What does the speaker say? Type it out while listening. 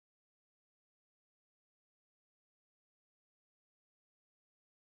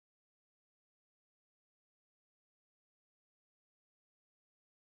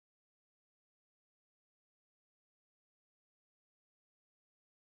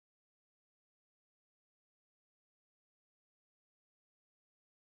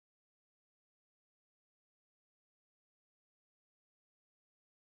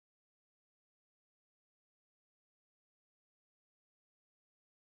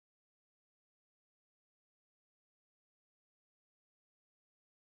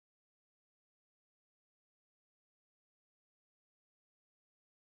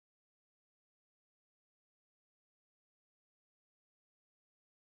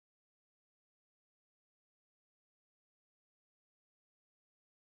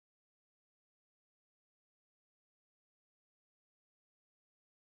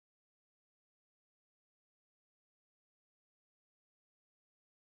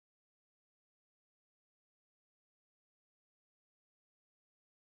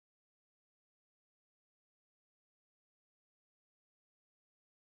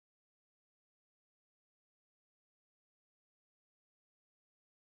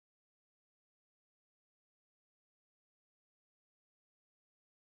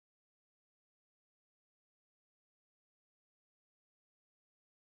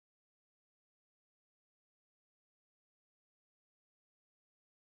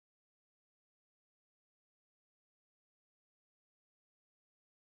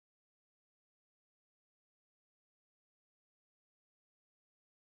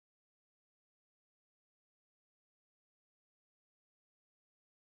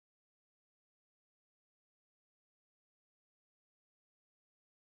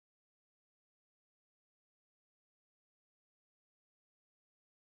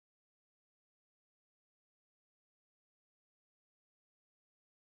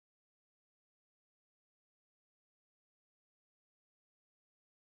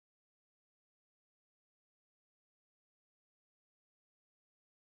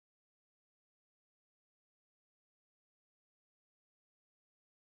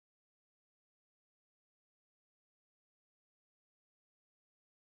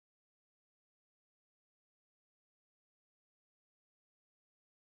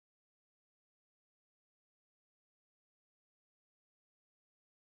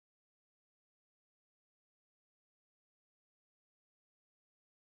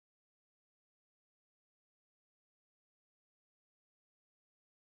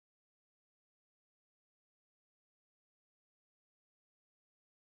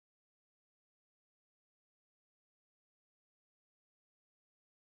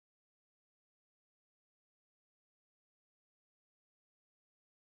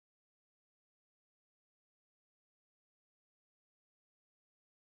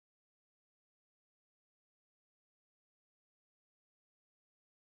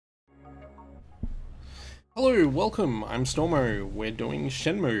Hello, welcome, I'm Stormo, we're doing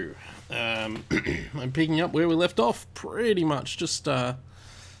Shenmue. I'm picking up where we left off, pretty much, just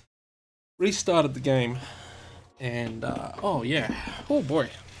restarted the game, and oh yeah, oh boy.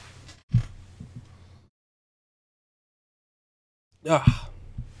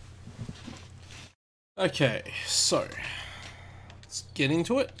 Okay, so, let's get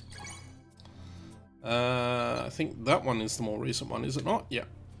into it. I think that one is the more recent one, is it not? Yeah,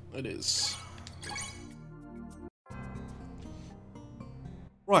 it is.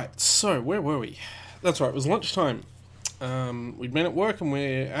 Right, so where were we? That's right, it was lunchtime. We'd been at work and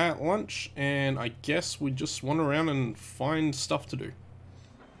we're at lunch, and I guess we just wander around and find stuff to do.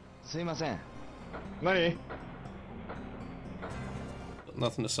 Got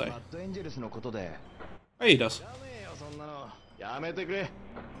nothing to say. Hey, he does.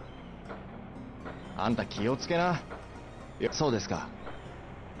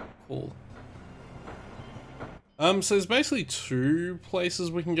 Cool. So there's basically two places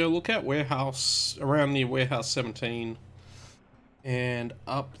we can go look at. Warehouse, around near Warehouse 17, and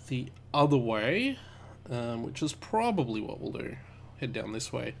up the other way, which is probably what we'll do. Head down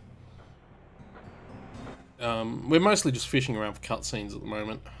this way. We're mostly just fishing around for cutscenes at the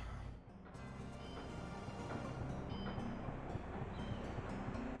moment.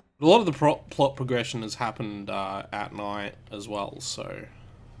 A lot of the plot progression has happened at night as well, so...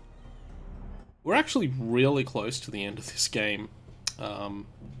 We're actually really close to the end of this game. At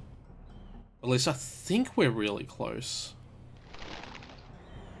least I think we're really close.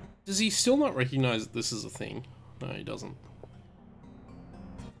 Does he still not recognize that this is a thing? No, he doesn't.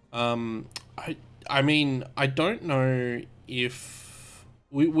 I mean, I don't know if...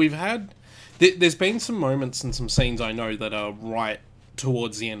 We've had... There's been some moments and some scenes I know that are right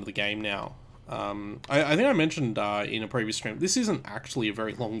towards the end of the game now. I think I mentioned in a previous stream, this isn't actually a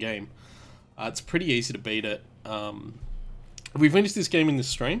very long game. It's pretty easy to beat it. If we finish this game in this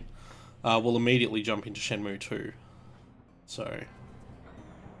stream, we'll immediately jump into Shenmue 2. So,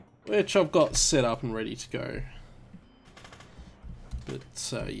 which I've got set up and ready to go. But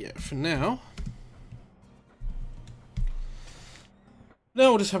yeah, for now,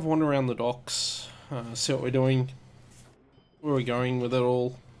 we'll just have a wander around the docks, see what we're doing, where we're going with it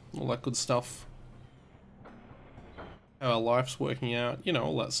all that good stuff. How our life's working out, you know,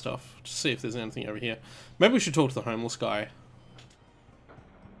 all that stuff. Just see if there's anything over here. Maybe we should talk to the homeless guy.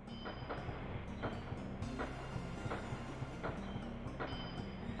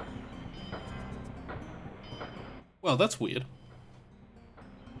 Well, that's weird.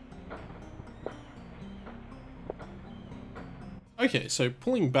 Okay, so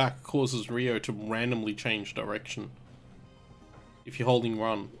pulling back causes Rio to randomly change direction if you're holding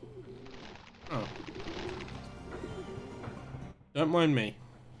run. Oh. Don't mind me.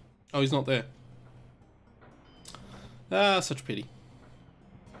 Oh, he's not there. Ah, such a pity.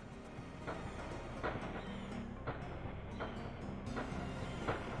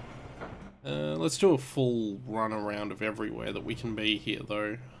 Let's do a full run around of everywhere that we can be here,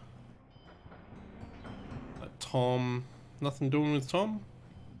 though. Tom... Nothing doing with Tom?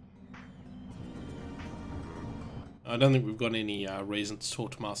 I don't think we've got any reason to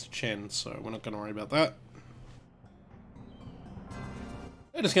talk to Master Chen, so we're not going to worry about that.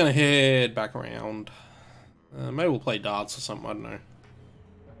 We're just gonna head back around. Maybe we'll play darts or something, I don't know.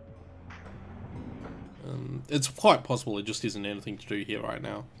 It's quite possible there just isn't anything to do here right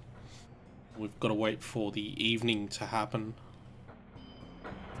now. We've got to wait for the evening to happen.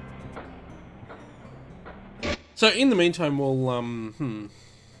 So in the meantime, we'll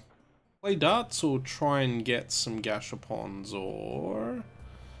play darts or try and get some gashapons or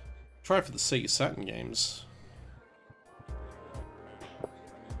try for the Sega Saturn games.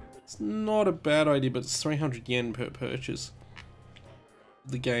 It's not a bad idea, but it's 300 yen per purchase.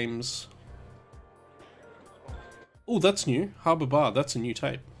 The games. Oh, that's new. Harbour Bar, that's a new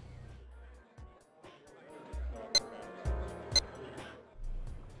tape.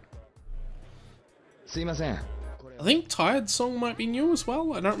 I think Tired Song might be new as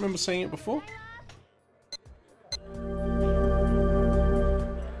well. I don't remember seeing it before.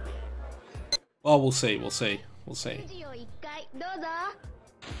 Oh, we'll see, we'll see, we'll see.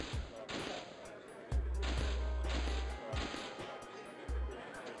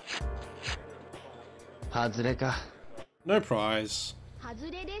 No prize.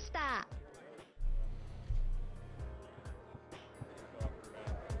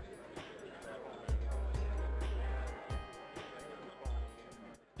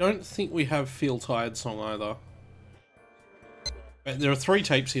 Don't think we have Feel Tired Song either. But there are 3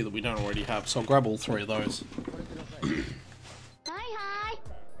 tapes here that we don't already have, so I'll grab all 3 of those.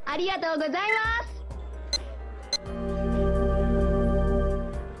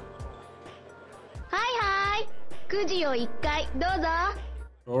 くじを1回どうぞ。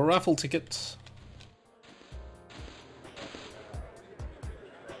 Draw a raffle ticket.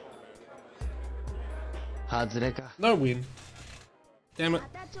 外れか。 No win. Damn ま it.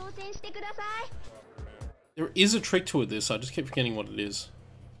 た挑戦してください。 There is a trick to it, this. I just keep forgetting what it is.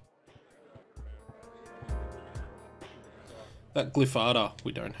 That glyphada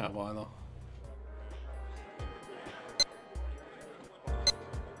we don't have either.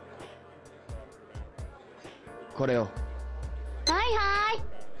 これを。はいはい、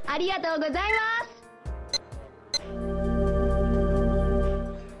ありがとうございます。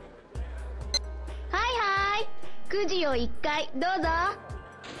はいはい、くじを1回どうぞ。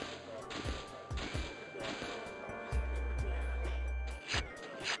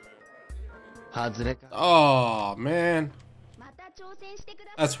 外れか。 Oh, man. また挑戦してくだ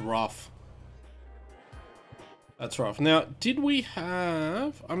さい。 That's rough. That's rough. Now, did we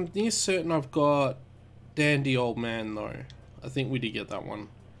have... I'm near certain I've got Dandy Old Man, though. I think we did get that one.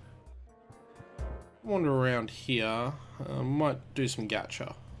 Wander around here. Might do some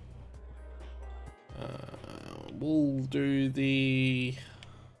gacha. We'll do the...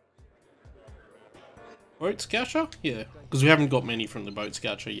 Boats gacha? Yeah, because we haven't got many from the Boats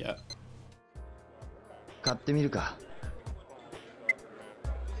gacha yet. 買ってみるか。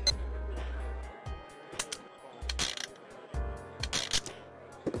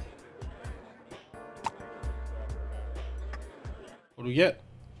 What do we get?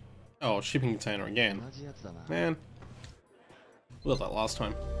 Oh, shipping container again. 同じやつだな。 Man. We got that last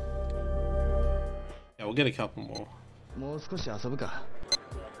time. Yeah, we'll get a couple more. もう少し遊ぶか。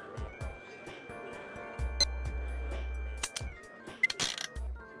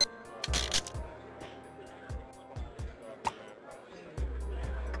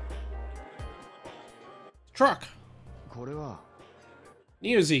 Truck! これは。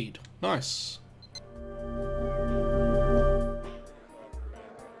 Neozed. Nice.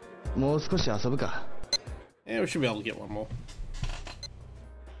 もう少し遊ぶか。 Yeah, we should be able to get one more.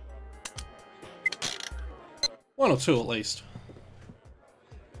 One or two at least.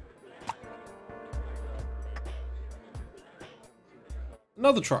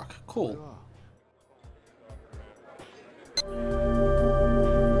 Another truck. これ Cool. は。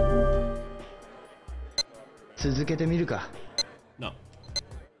 続けてみるか。 No.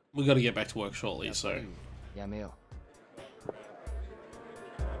 We gotta get back to work shortly, so... やめよ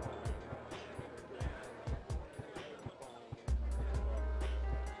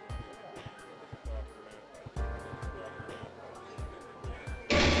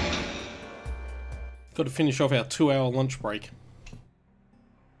Got to finish off our 2-hour lunch break.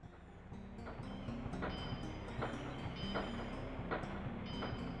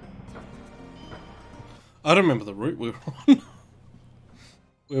 I don't remember the route we were on.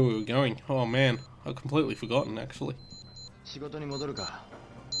 Where we were going. Oh man, I've completely forgotten actually. う。仕事に戻るか。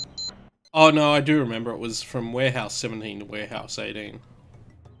 Oh no, I do remember. It was from warehouse 17 to warehouse 18.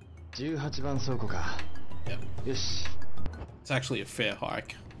 18番倉庫か。 Yeah, よし。 it's actually a fair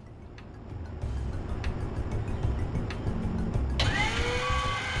hike.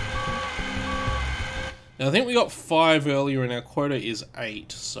 Now, I think we got 5 earlier and our quota is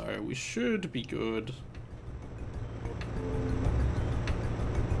 8, so we should be good.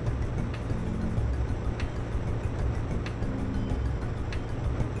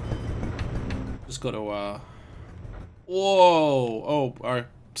 Just got to, Whoa! Oh,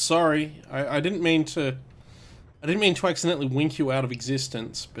 sorry. I didn't mean to... I didn't mean to accidentally wink you out of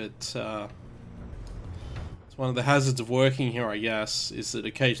existence, but, it's one of the hazards of working here, I guess, is that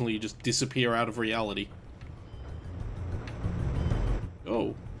occasionally you just disappear out of reality.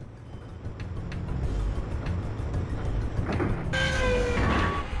 Oh.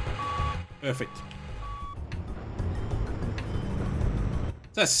 Perfect.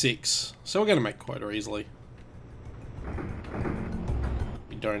 That's 6, so we're gonna make quota easily.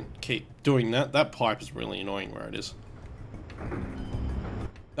 We don't keep doing that. That pipe is really annoying where it is.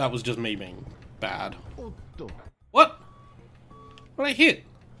 That was just me being bad. おっと。 What? What did I hit?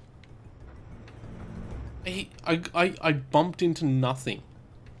 I bumped into nothing.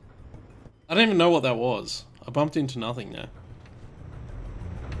 I don't even know what that was. I bumped into nothing there.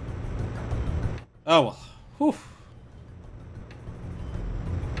 Oh well. Whew.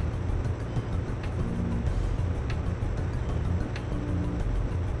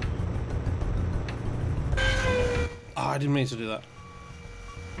 Oh, I didn't mean to do that.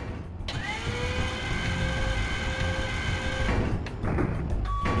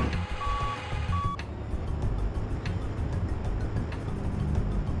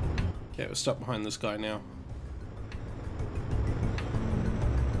 Okay, we're stuck behind this guy now.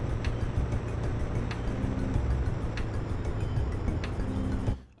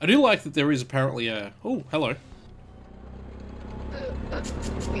 I do like that there is apparently a... Oh, hello.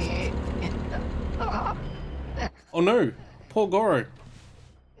 Oh no, poor Goro.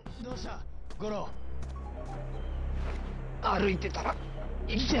 どうしたゴロ歩いてたら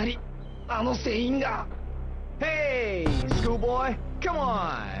いきなりあの船員が Hey, schoolboy, come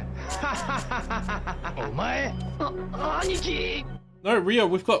on! お前兄貴 No, Rio,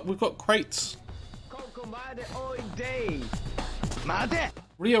 we've got crates. ここまでおいで待て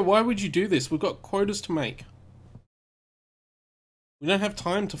Rio, why would you do this? We've got quotas to make. We don't have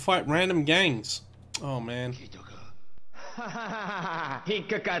time to fight random gangs. Oh man. 引っ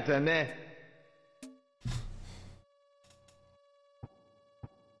かかったね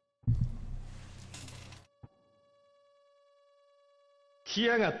来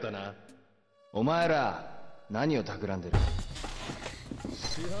やがったなお前ら何を企んでる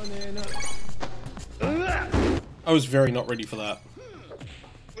知らねえなうわ I was very not ready for that.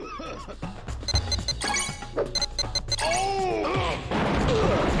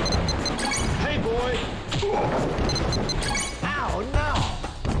 Hey boy Ow no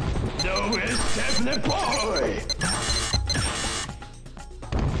No escape boy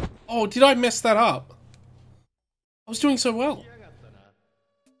Oh, did I mess that up? I was doing so well.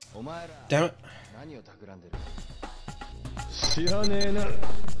 お前ら Damn it. 何を企んでる知らねえな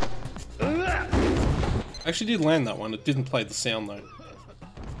うわ I actually did land that one. It didn't play the sound though.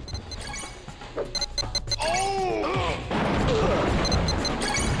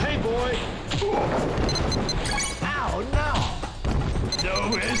 Hey boy Ow no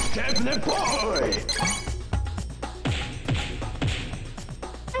No escape boy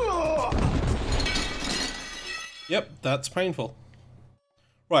Yep, that's painful.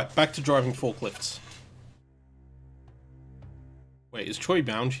 Right, back to driving forklifts. Wait, is Troy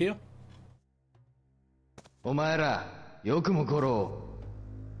bound here? お前らよくもゴロを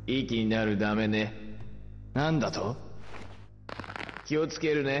いい気になるダメねなんだと気をつ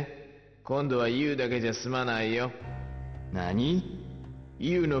けるね今度は You だけじゃ済まないよ何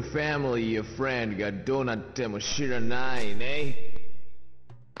You の family や friend がどうなっても知らないね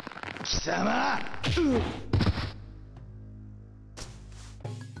貴様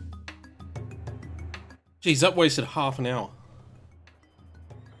Jeez, that wasted half an hour.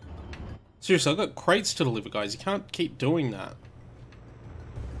 Seriously, I've got crates to deliver, guys. You can't keep doing that.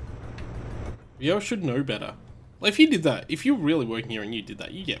 Rio should know better. Like, if you did that, if you're really working here and you did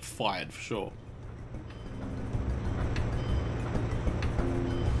that, you get fired for sure.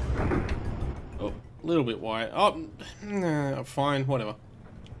 Oh, a little bit wide. Oh, nah, fine, whatever.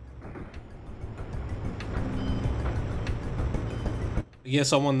 I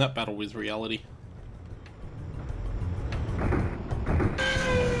guess I won that battle with reality.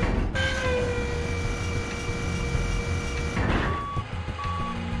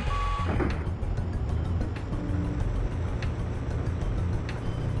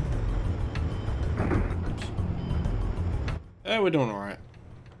 We're doing alright.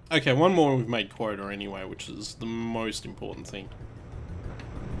 Okay, one more and we've made quota anyway, which is the most important thing.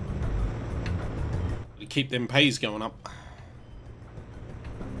 To keep them pays going up.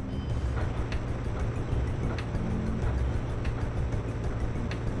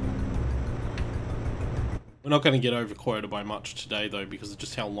 We're not going to get over quota by much today though, because of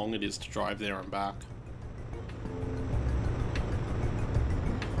just how long it is to drive there and back.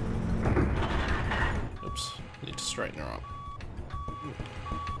 Oops, need to straighten her up.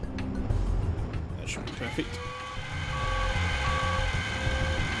 That should be perfect.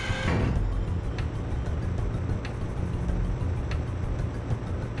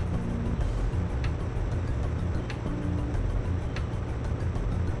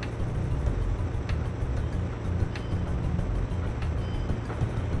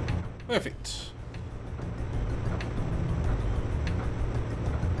 Perfect.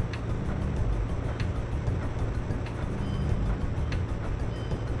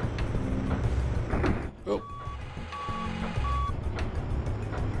 Oh.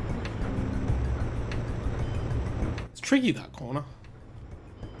 It's tricky, that corner.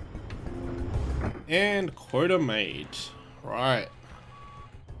 And quota made. Right.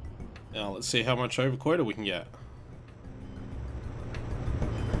 Now let's see how much over quota we can get.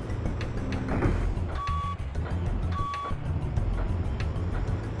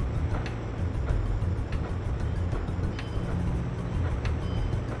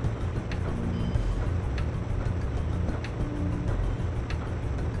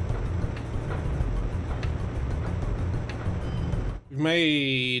 We've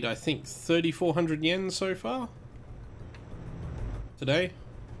made, I think, 3,400 yen so far today.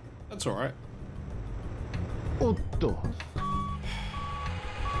 That's alright. おっと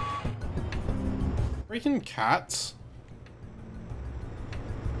Freaking cats.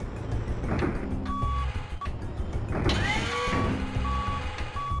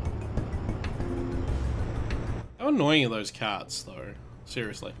 How annoying are those cats, though?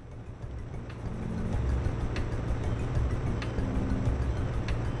 Seriously.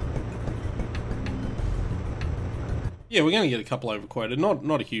 Yeah, we're gonna get a couple overquoted.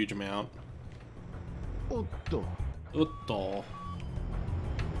 Not a huge amount. Otto. Otto.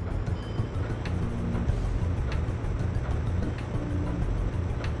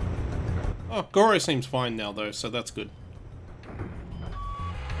 Oh, Goro seems fine now, though, so that's good.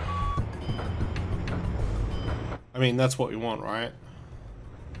 I mean, that's what we want, right?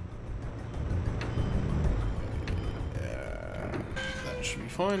 Yeah, that should be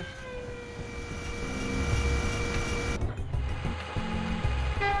fine.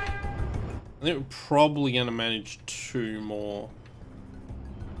 I think we're probably going to manage 2 more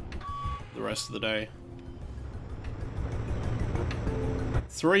the rest of the day.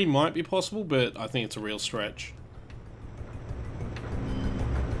 3 might be possible, but I think it's a real stretch.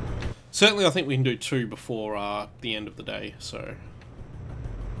 Certainly I think we can do 2 before the end of the day, so...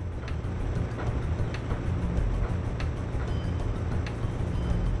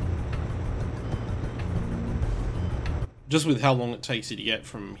 Just with how long it takes you to get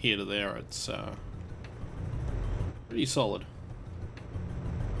from here to there, it's pretty solid.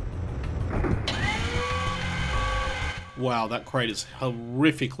 Wow, that crate is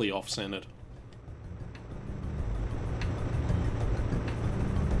horrifically off-centered.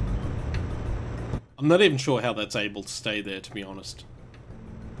 I'm not even sure how that's able to stay there, to be honest.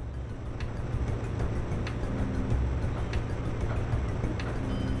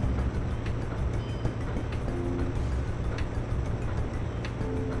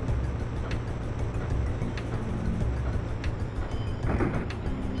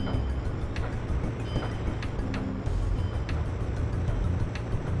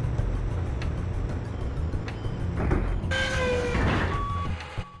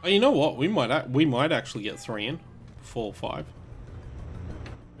 Oh, you know what? We might actually get 3 in, 4 or 5.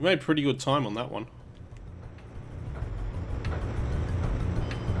 We made pretty good time on that one. I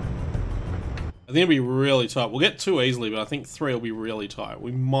think it'll be really tight. We'll get 2 easily, but I think 3 will be really tight.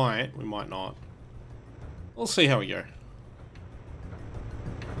 We might not. We'll see how we go.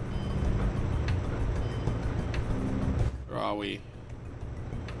 Where are we?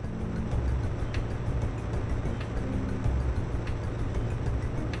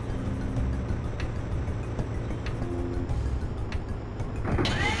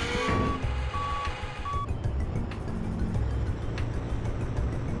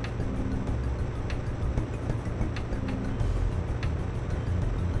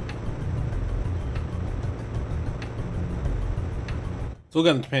 It's all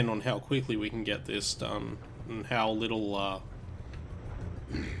going to depend on how quickly we can get this done and how little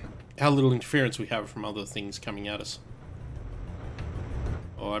interference we have from other things coming at us.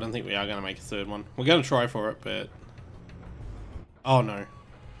 Oh, I don't think we are going to make a 3rd one. We're going to try for it, but... Oh, no.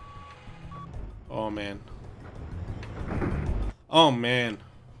 Oh, man. Oh, man.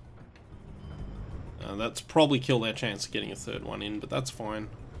 That's probably killed our chance of getting a 3rd one in, but that's fine.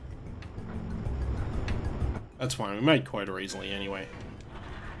 That's fine. We made quota easily anyway.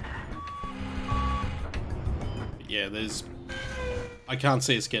 Yeah, I can't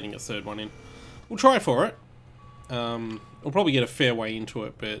see us getting a 3rd one in. We'll try for it. We'll probably get a fair way into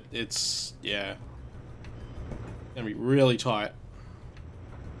it, but it's, yeah, gonna be really tight.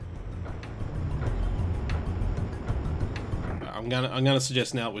 I'm gonna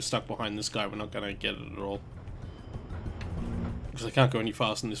suggest now that we're stuck behind this guy, we're not gonna get it at all. Because I can't go any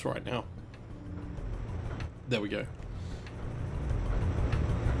faster than this right now. There we go.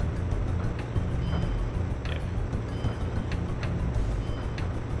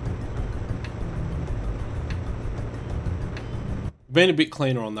 Been a bit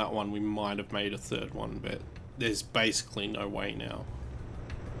cleaner on that one, we might have made a 3rd one, but there's basically no way now.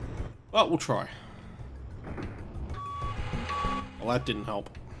 But we'll try. Well, that didn't help.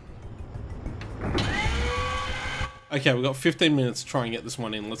 Okay, we've got 15 minutes to try and get this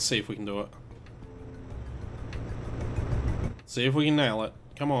one in. Let's see if we can do it. See if we can nail it.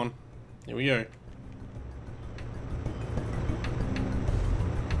 Come on. Here we go.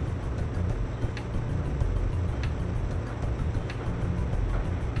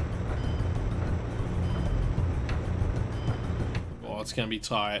 It's gonna be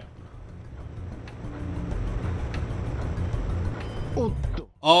tight.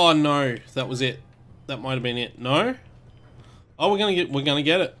 Oh no, that was it. That might have been it. No? Oh, we're gonna get it. We're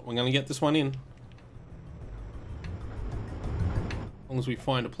gonna get this one in. As long as we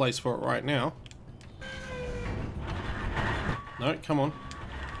find a place for it right now. No, come on.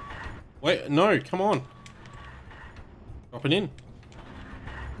 Wait, no, come on. Drop it in.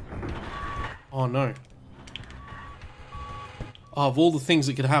 Oh, no. Oh, of all the things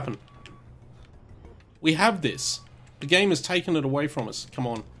that could happen. We have this. The game has taken it away from us. Come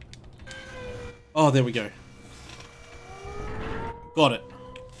on. Oh, there we go. Got it.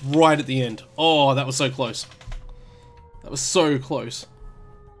 Right at the end. Oh, that was so close. That was so close.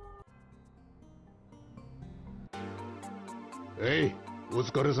 Hey, お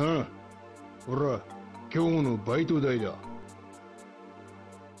疲れさん。ほら、今日のバイト代だ。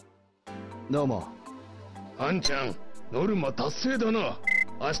どうも。あんちゃん、ノルマ達成だな。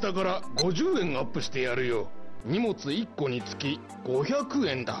明日から50円アップしてやるよ。荷物1個につき500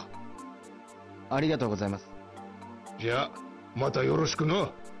円だ。ありがとうございます。じゃあ、またよろしくな。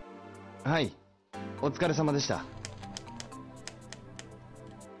はい。お疲れ様でした。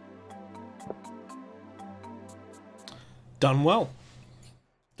Done well.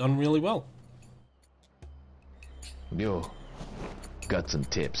 Done really well. りょう、Got some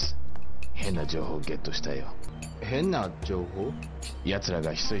tips。変な情報ゲットしたよ。変な情報？奴ら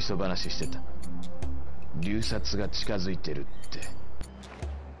がひそひそ話してた。流殺が近づいてるって。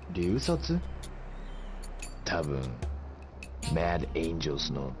流殺？多分、Mad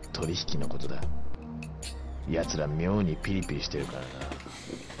Angels の取引のことだ。奴ら妙にピリピリしてるからな。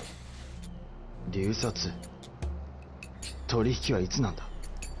流殺？取引はいつなんだ？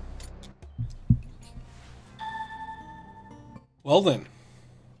 Well then,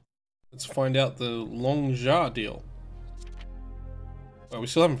 let's find out the Longja deal. Well, we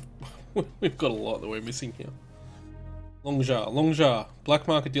still haven't... We've got a lot that we're missing here. Longja. Black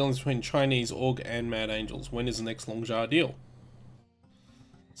market dealings between Chinese Org and Mad Angels. When is the next Longja deal?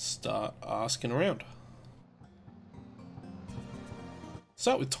 Start asking around.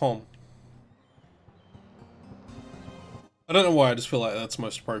 Start with Tom. I don't know why, I just feel like that's the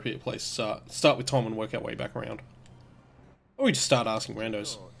most appropriate place to start. Start with Tom and work our way back around. Or we just start asking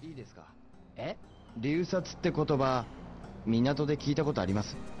randos. いいですか？え？流殺って言葉、港で聞いたことありま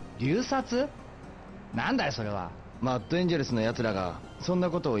す？流殺？なんだよそれは。マッドエンジェルスの奴らがそんな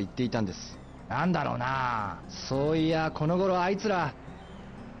ことを言っていたんです。なんだろうな。そういやこの頃あいつら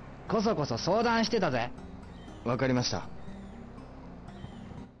こそこそ相談してたぜ。わかりました。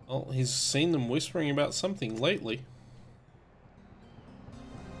Well, he's seen them whispering about something lately.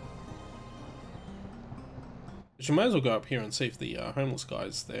 But you might as well go up here and see if the homeless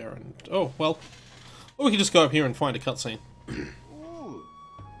guy's there and... Oh, well. Or we could just go up here and find a cutscene.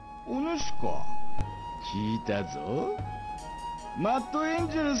 お主か。聞いたぞ。マッドエン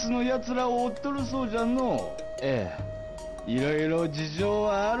ジェルスの奴らを追っとるそうじゃの。ええ。いろいろ事情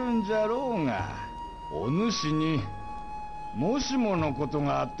はあるんじゃろうが、お主にもしものこと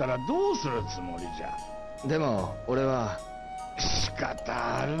があったらどうするつもりじゃ。でも俺は仕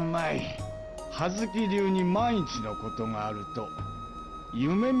方あるまい。葉月流に万一のことがあると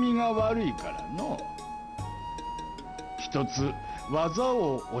夢見が悪いからの。一つ技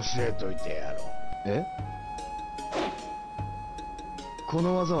を教えといてやろう。え？こ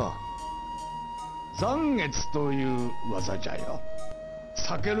の技は残月という技じゃよ。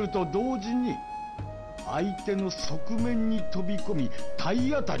避けると同時に相手の側面に飛び込み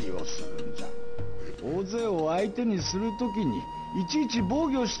体当たりをするんじゃ。大勢を相手にするときにいちいち防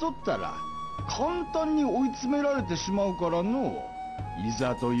御しとったら簡単に追い詰められてしまうからの。い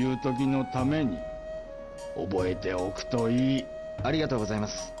ざという時のために覚えておくといい。ありがとうございま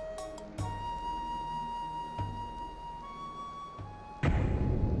す。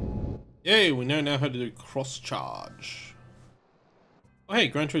Yay, we know now how to do cross charge. Oh hey,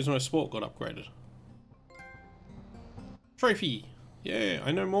 Gran Turismo Sport got upgraded. Trophy! Yeah,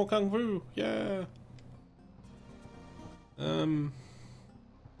 I know more Kung Fu! Yeah!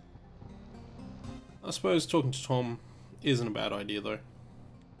 I suppose talking to Tom isn't a bad idea though.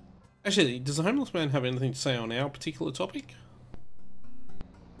 Actually, does the homeless man have anything to say on our particular topic?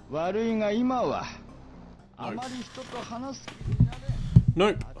 悪いが今はあまり人と話す気にな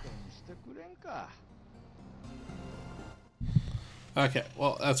れん。 Nope. 後にしてくれんか。 Okay,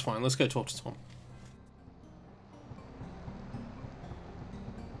 well, that's fine. Let's go talk to Tom.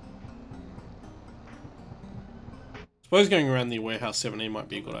 Suppose going around the warehouse 17 might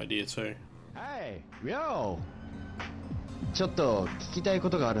be a good idea too. Hey, yo! ちょっと聞きたいこ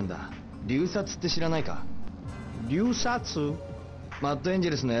とがあるんだ。流殺って知らないか？流殺？マッドエンジ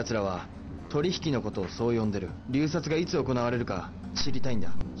ェルスの奴らは取引のことをそう呼んでる。流殺がいつ行われるか知りたいん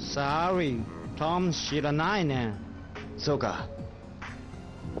だ。Sorry, Tom 知らないね。そうか。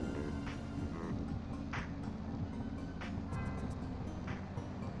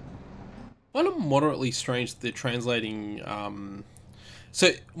I find it moderately strange that they're translating.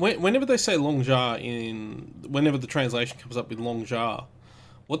 So whenever they say Longja whenever the translation comes up with Longja,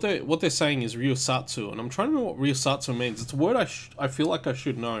 what they're saying is Ryusatsu, and I'm trying to remember what Ryusatsu means. It's a word I feel like I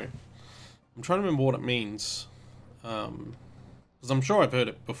should know. I'm trying to remember what it means, because I'm sure I've heard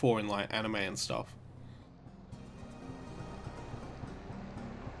it before in like anime and stuff.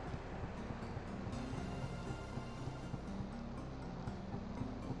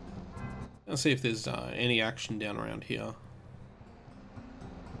 Let's see if there's any action down around here.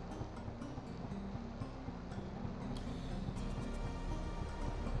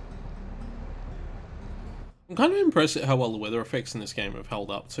 I'm kind of impressed at how well the weather effects in this game have held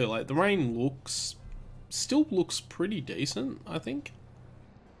up too. Like the rain still looks pretty decent, I think.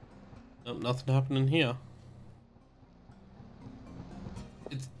 Nope, nothing happening here.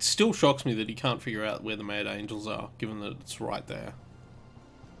 It still shocks me that he can't figure out where the Mad Angels are, given that it's right there.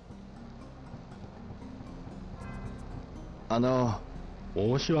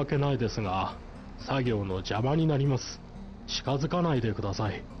 申し訳ないですが、作業の邪魔になります。近づかないでくださ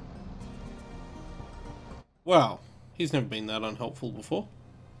い。Wow, he's never been that unhelpful before.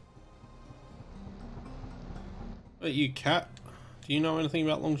 But you, Cat, do you know anything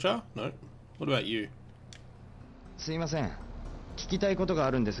about Longja? No. What about you? すいません。聞きたいことが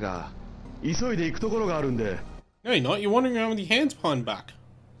あるんですが、急いで行くところがあるんで。No, you're not. You're wandering around with your hands behind back.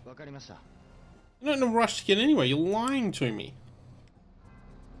 わかりました。 You're not in a rush to get anywhere. You're lying to me.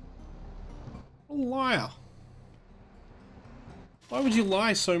 What a liar. Why would you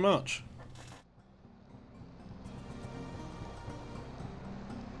lie so much?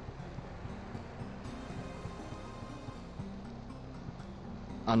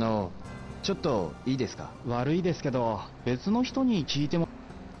 ちょっといいですか？悪いですけど、別の人に聞いても。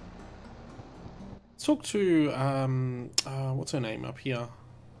Let's talk to, what's her name up here?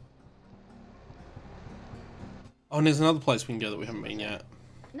 Oh, and there's another place we can go that we haven't been yet.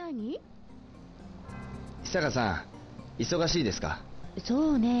 何？久賀さん、忙しいですか？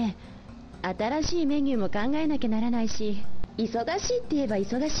そうね。新しいメニューも考えなきゃならないし、忙しいって言えば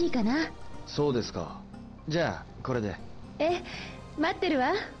忙しいかな。そうですか。じゃあこれで。え、待ってる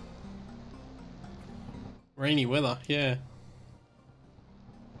わ。Rainy weather, yeah.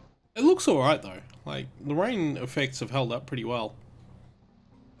 It looks alright though. Like, the rain effects have held up pretty well.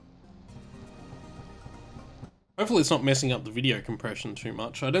 Hopefully it's not messing up the video compression too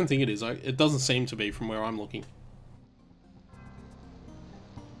much. I don't think it is. It doesn't seem to be from where I'm looking.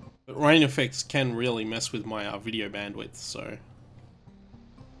 But rain effects can really mess with my video bandwidth, so...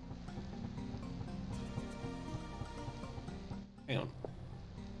 Hang on.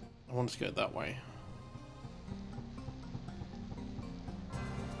 I want to go that way.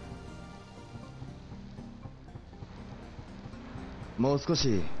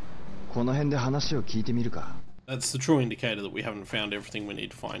 That's the true indicator that we haven't found everything we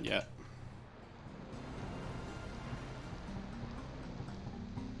need to find yet.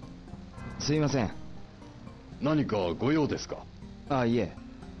 すいません。何かご用ですか？あ、いえ。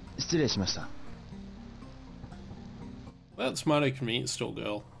失礼しました。That smart convenience store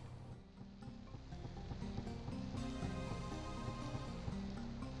girl.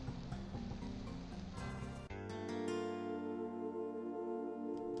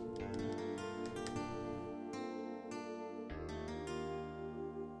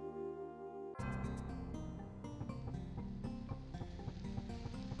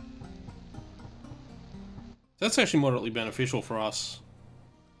 That's actually moderately beneficial for us.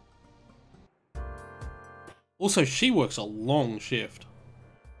 Also, she works a long shift.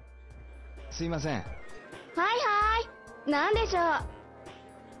 すいません。はいはい。なんでしょう。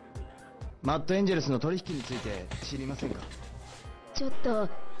マッドエンジェルスの取引について知りませんか？ちょっと、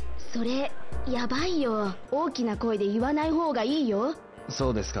それ、やばいよ。大きな声で言わない方がいいよ。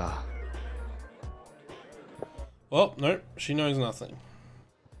そうですか。Well, no, she knows nothing.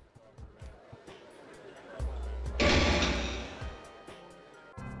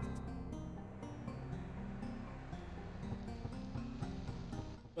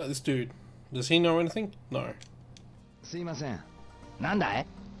 But this dude, does he know anything? No. すいません。なんだい？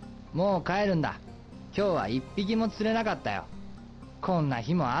もう帰るんだ。今日は一匹も釣れなかったよ。こんな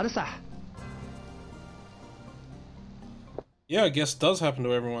日もあるさ。Yeah, I guess it does happen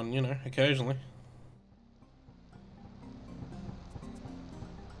to everyone, you know, occasionally.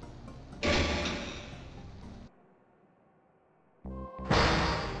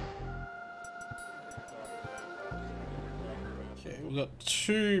 Okay, we've got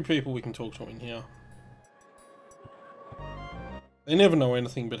 2 people we can talk to in here. They never know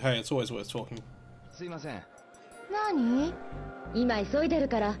anything, but hey, it's always worth talking. すいません。何？今急いでる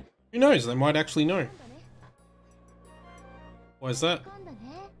から、Who knows? They might actually know. Why is that?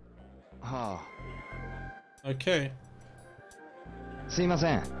 は Okay. あすいま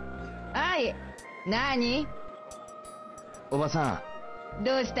せん。はい。何？おばさ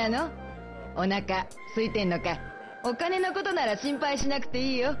どうしたの？お腹空いてんのか？お金のことなら心配しなくて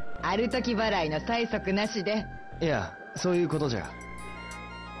いいよ。ある時払いの催促なしで。ん。いや、そういうことじゃ。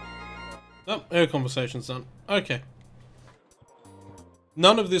Oh, our conversation's done. Okay.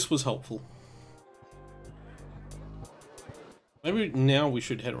 None of this was helpful. Maybe now we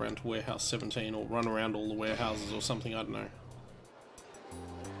should head around to Warehouse 17 or run around all the warehouses or something, I don't know.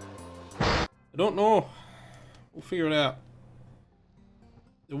 I don't know. We'll figure it out.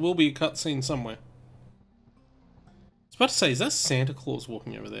 There will be a cutscene somewhere. I was about to say, is that Santa Claus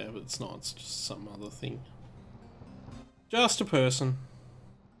walking over there? But it's not, it's just some other thing. Just a person.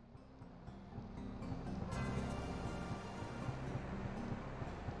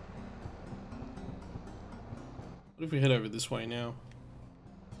 What if we head over this way now?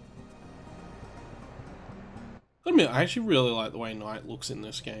 Gotta admit, I actually really like the way night looks in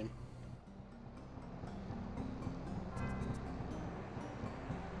this game.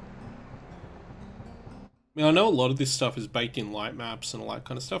 I mean, I know a lot of this stuff is baked in light maps and all that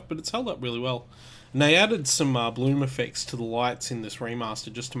kind of stuff, but it's held up really well. And they added some bloom effects to the lights in this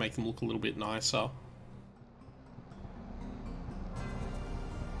remaster just to make them look a little bit nicer.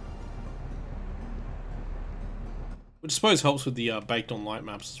 Which I suppose helps with the baked on light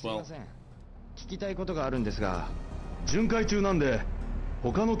maps as well. 聞きたいことがあるんですが、巡回中なんで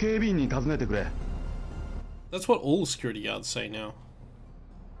他の警備員に尋ねてくれ。That's what all security guards say now.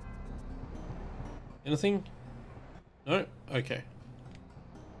 Anything? No? Okay.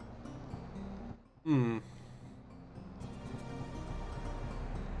 Kind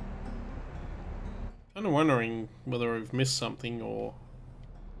of wondering whether I've missed something or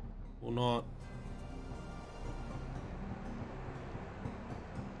not.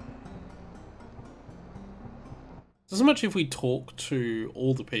 Doesn't much if we talk to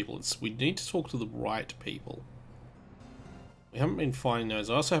all the people. We need to talk to the right people. We haven't been finding those.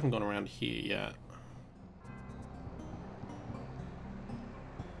 I also haven't gone around here yet.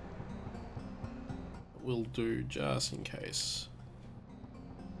 We'll do just in case.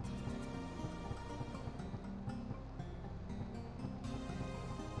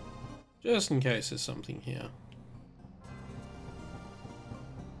 Just in case there's something here.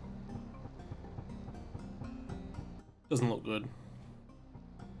 Doesn't look good.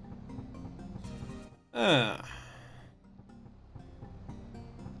 Ah.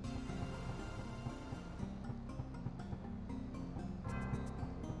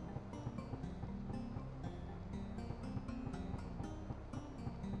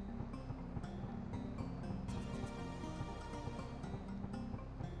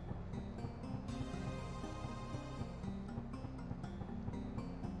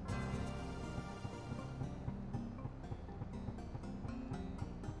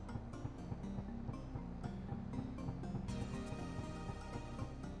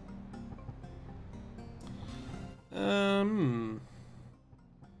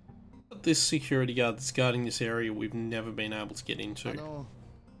 This security guard that's guarding this area we've never been able to get into.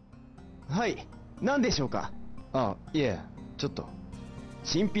 はい、何でしょうか。あ、いえ、ちょっと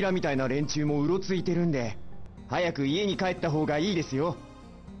チンピラみたいな連中もうろついてるんで、早く家に帰った方がいいですよ。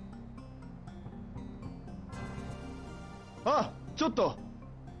あ、ちょっと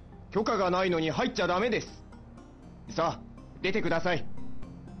許可がないのに入っちゃダメです。さあ、出てください。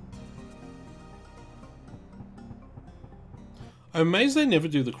I'm amazed they never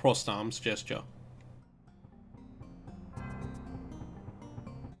do the crossed arms gesture.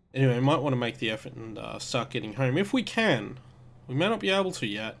 Anyway, we might want to make the effort and start getting home if we can. We may not be able to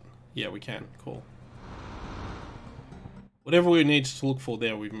yet. Yeah, we can. Cool. Whatever we need to look for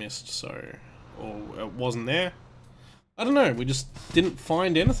there, we've missed. So, or it wasn't there. I don't know. We just didn't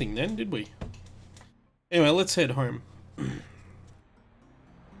find anything then, did we? Anyway, let's head home.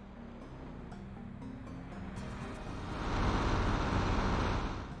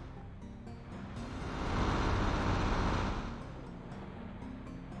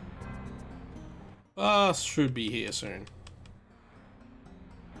 Bus should be here soon.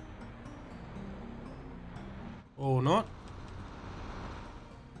 Or not.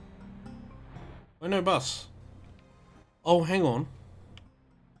 Why no bus? Oh, hang on.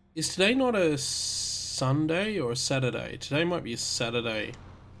 Is today not a Sunday or a Saturday? Today might be a Saturday.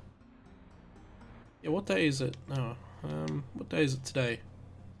 Yeah, what day is it? No. What day is it today?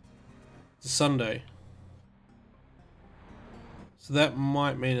 It's a Sunday. So that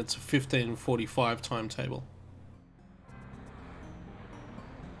might mean it's a 15:45 timetable.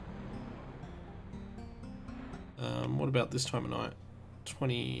 What about this time of night?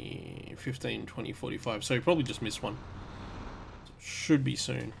 20:15, 20:45. So you probably just missed one. Should be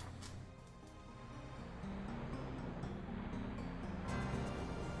soon.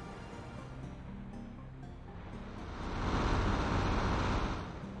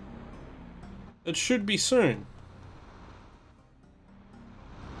 It should be soon.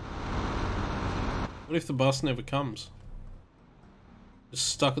 What if the bus never comes? Just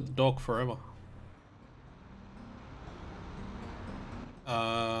stuck at the dock forever.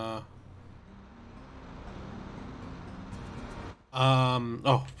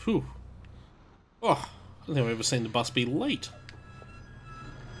 Oh, phew. Oh, I don't think I've ever seen the bus be late.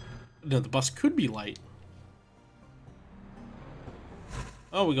 No, the bus could be late.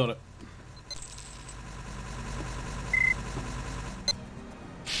 Oh, we got it.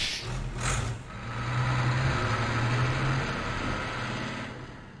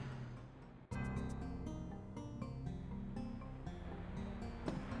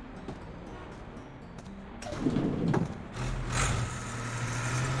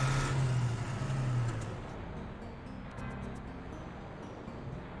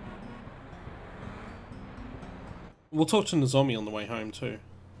 We'll talk to Nozomi on the way home too.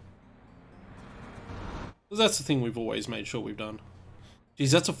 Because that's the thing we've always made sure we've done.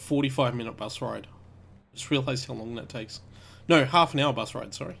 Geez, that's a 45-minute bus ride. Just realised how long that takes. No, half an hour bus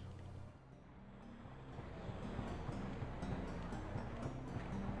ride, sorry.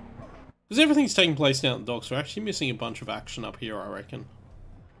 Because everything's taking place down at the docks, we're actually missing a bunch of action up here, I reckon.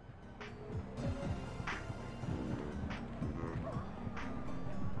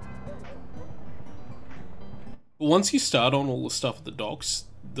 But once you start on all the stuff at the docks,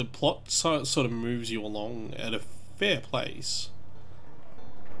 the plot sort of moves you along at a fair pace.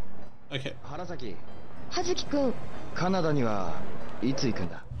 Okay. 葉月くん、カナダにはいつ行くん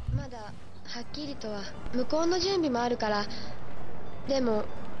だ？まだはっきりとは向こうの準備もあるから。でも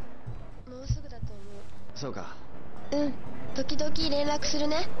もうすぐだと思う。そうか。うん、時々連絡する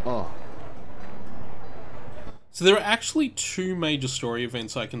ね。ああ。 So there are actually two major story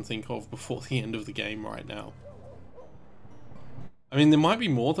events I can think of before the end of the game right now. I mean, there might be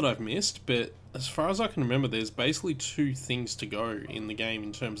more that I've missed, but as far as I can remember, there's basically two things to go in the game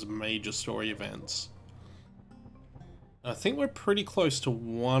in terms of major story events. I think we're pretty close to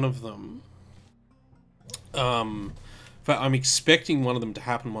one of them. But I'm expecting one of them to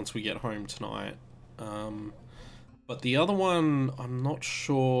happen once we get home tonight. But the other one, I'm not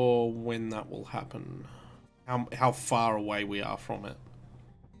sure when that will happen. How far away we are from it.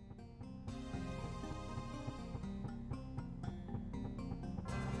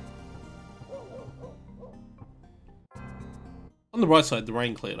 On the right side, the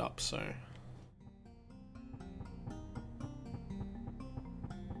rain cleared up, so...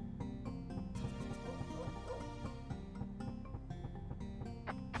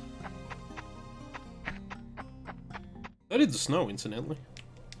 That did the snow, incidentally.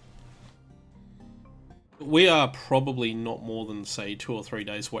 But we are probably not more than, say, 2 or 3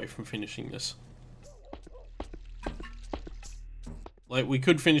 days away from finishing this. Like, we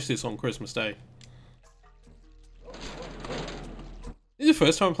could finish this on Christmas Day. This is the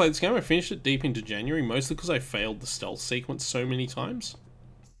first time I played this game. I finished it deep into January, mostly because I failed the stealth sequence so many times.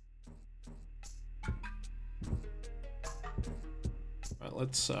 Right,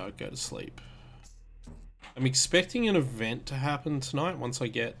 let's go to sleep. I'm expecting an event to happen tonight once I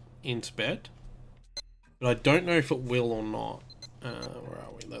get into bed. But I don't know if it will or not. Where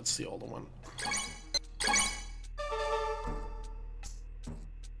are we? That's the older one.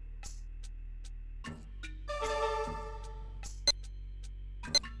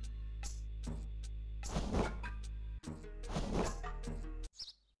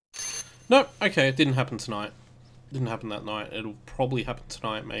 Nope, okay, it didn't happen tonight. Didn't happen that night. It'll probably happen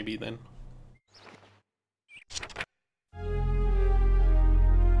tonight, maybe then.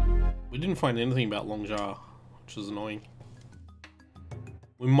 We didn't find anything about Longjar, which is annoying.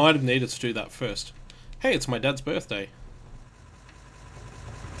 We might have needed to do that first. Hey, it's my dad's birthday.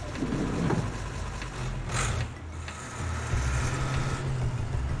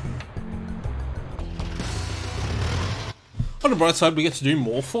 On the bright side, we get to do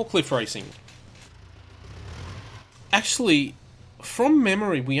more forklift racing. Actually, from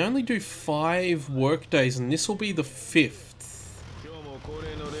memory, we only do 5 work days, and this will be the 5th.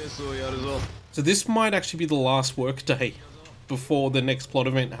 So this might actually be the last work day before the next plot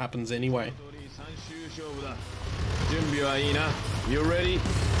event happens anyway. You ready?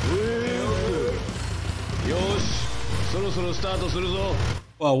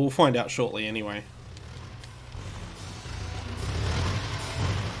 Well, we'll find out shortly anyway.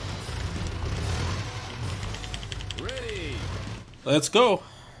 Let's go.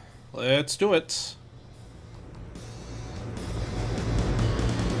 Let's do it.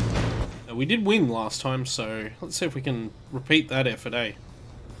 Now, we did win last time, so let's see if we can repeat that effort, eh?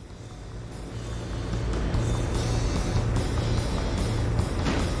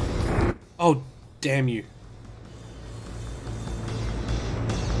 Oh, damn you.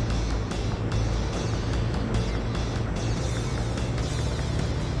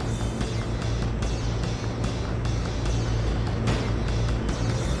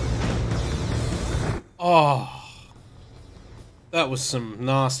 Oh, that was some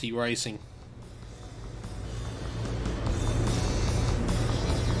nasty racing.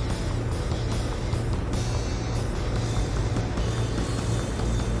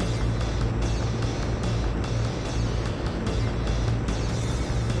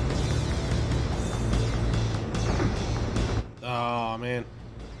 Oh, man.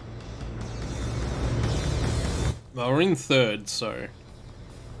 Well, we're in third, so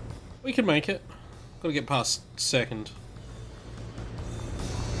we can make it. Gotta get past second.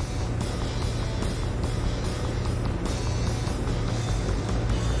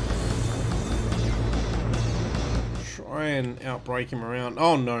 Try and outbrake him around.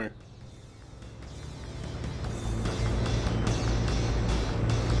 Oh no.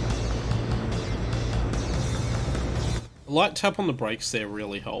 A light tap on the brakes there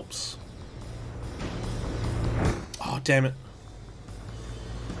really helps. Oh, damn it.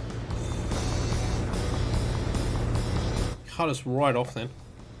 Cut us right off then.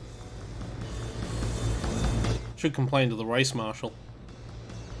 Should complain to the race marshal.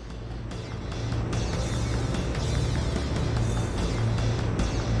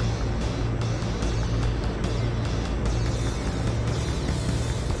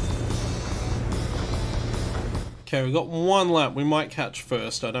 Okay, we've got one lap. We might catch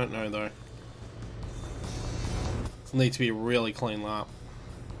first. I don't know though. It'll need to be a really clean lap.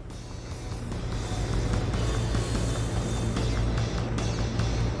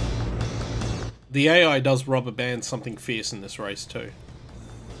 The AI does rubber band something fierce in this race too.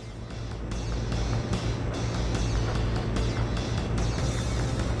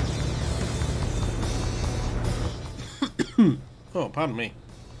 Oh, pardon me.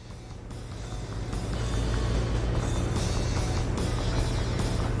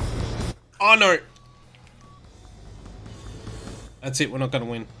 Oh no! That's it, we're not going to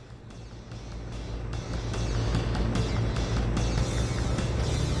win.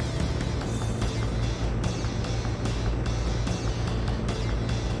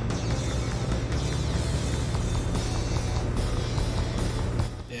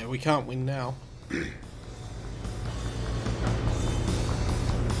 Yeah, we can't win now.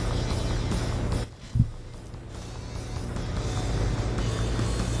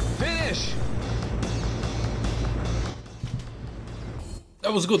 Finish!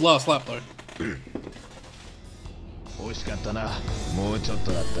 That was a good last lap though. 惜しかったな。もうちょっ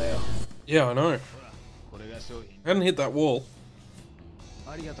とだったよ。 Yeah, I know. これが商品。 Hadn't hit that wall.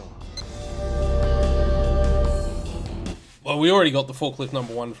 ありがとう。 Well, we already got the forklift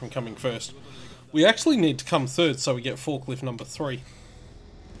number 1 from coming first. We actually need to come third so we get forklift number 3.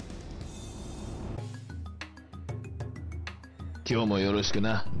 今日もよろしく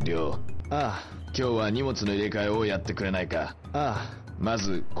な、りょう。ああ、今日は荷物の入れ替えをやってくれないか。ああ。ま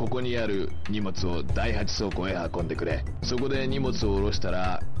ずここにある荷物を第8倉庫へ運んでくれ。そこで荷物を下ろした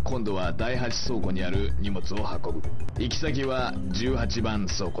ら今度は第8倉庫にある荷物を運ぶ。行き先は18番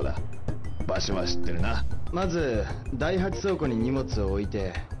倉庫だ。場所は知ってるな。まず第8倉庫に荷物を置い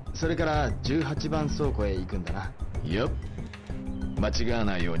て、それから18番倉庫へ行くんだな。よっ、間違わ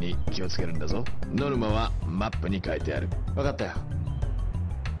ないように気をつけるんだぞ。ノルマはマップに書いてある。分かったよ。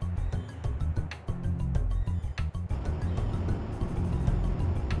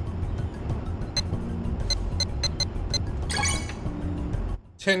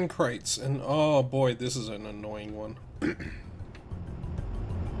10 crates, and oh boy, this is an annoying one.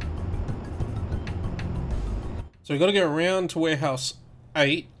 So we've got to go around to warehouse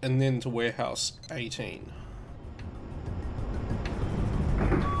 8 and then to warehouse 18.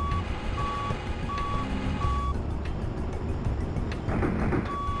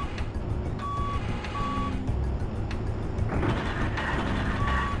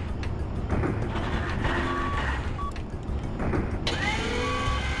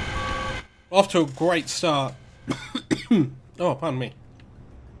 Off to a great start. Oh, pardon me.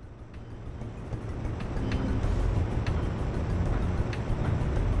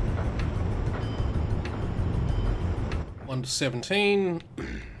 One to 17.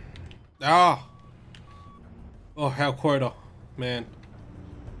 Ah. Oh, how quota, man.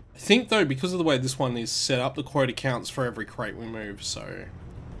 I think, though, because of the way this one is set up, the quota counts for every crate we move, so...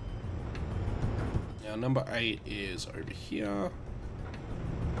 Now, number 8 is over here.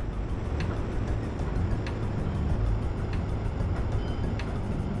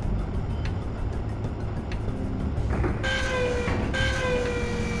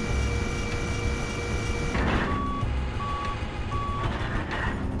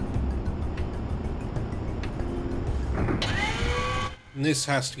 And this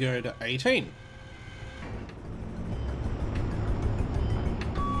has to go to 18.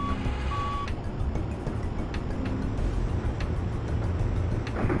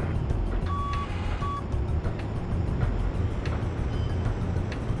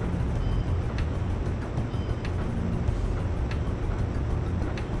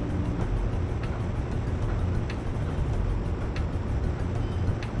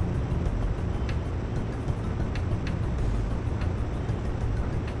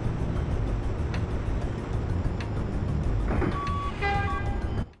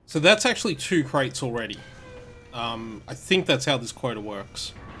 So that's actually 2 crates already. I think that's how this quota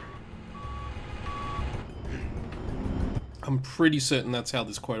works. I'm pretty certain that's how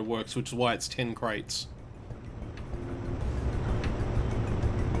this quota works, which is why it's 10 crates.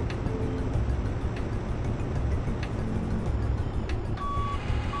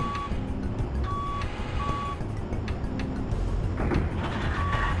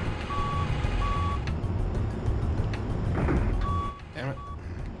 Damn it.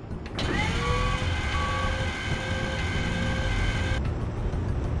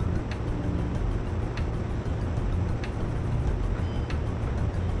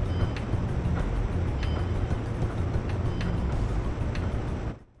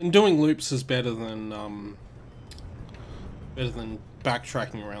 And doing loops is better than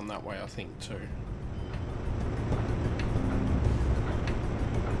backtracking around that way, I think, too.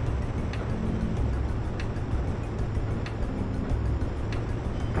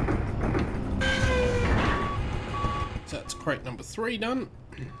 So that's crate number 3 done.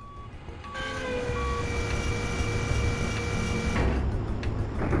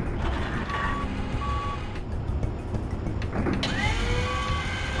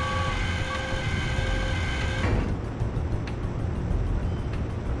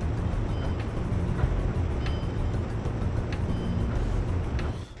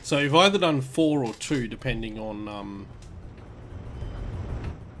 So you've either done 4 or 2, depending on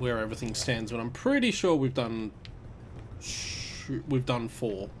where everything stands. But I'm pretty sure we've done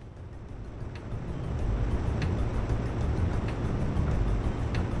 4.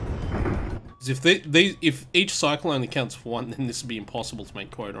 If each cycle only counts for 1, then this would be impossible to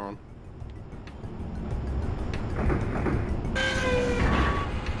make quota on.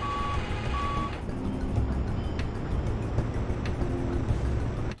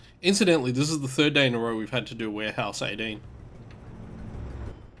 Incidentally, this is the 3rd day in a row we've had to do Warehouse 18.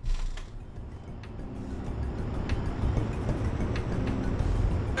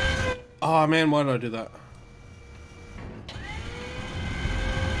 Oh man, why did I do that?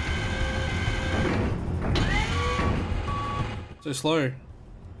 So slow.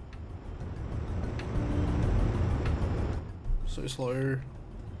 So slow.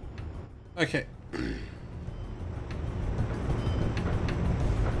 Okay.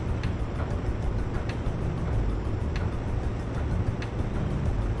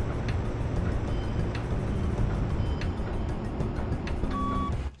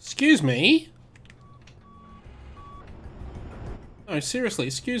 Excuse me? No, seriously,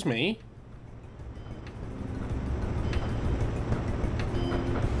 excuse me?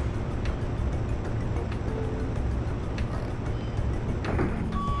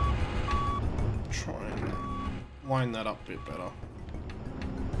 Try and line that up a bit better.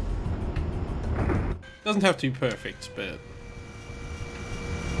 Doesn't have to be perfect, but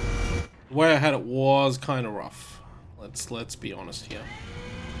the way I had it was kind of rough. Let's be honest here.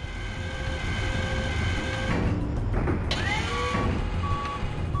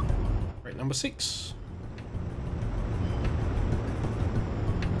 Number 6.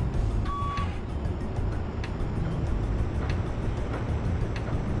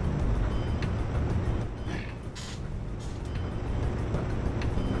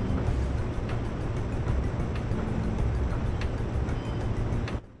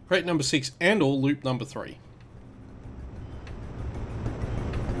 Crate number 6 and or loop number 3.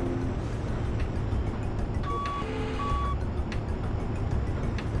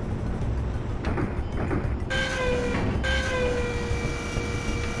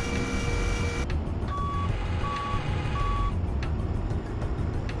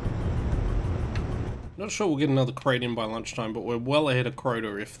 Not sure we'll get another crate in by lunchtime, but we're well ahead of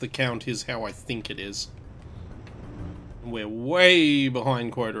quota if the count is how I think it is. And we're way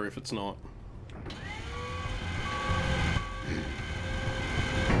behind quota if it's not.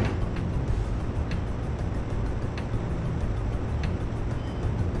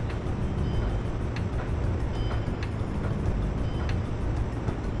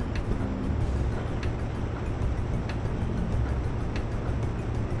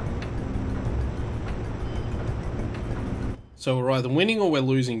 So we're either winning or we're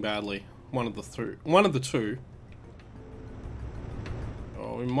losing badly. One of the two.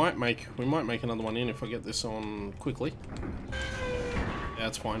 Oh, we might make another one in if I get this on quickly. Yeah,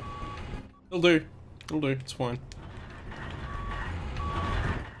 it's fine. It'll do. It'll do. It's fine.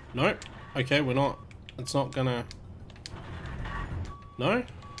 Nope. Okay, we're not. It's not gonna. No.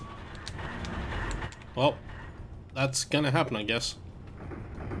 Well, that's gonna happen, I guess.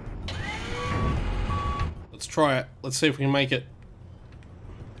 Let's try it. Let's see if we can make it.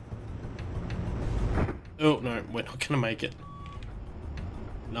 Oh, no, we're not gonna make it.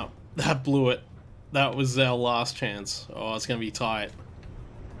 No, that blew it. That was our last chance. Oh, it's gonna be tight.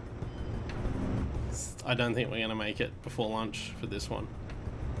 I don't think we're gonna make it before lunch for this one.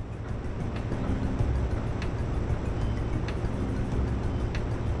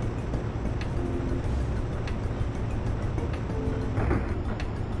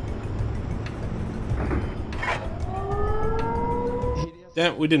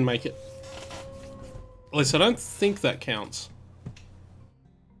 Damn, we didn't make it. At least I don't think that counts.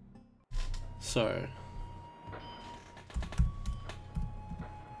 So.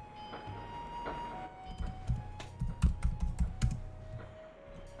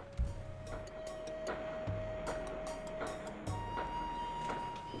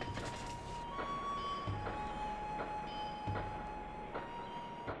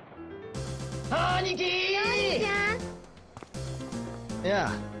兄貴い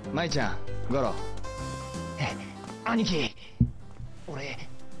や、舞ちゃん、ゴロ。兄貴、俺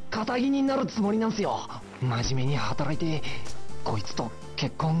片木になるつもりなんすよ。真面目に働いてこいつと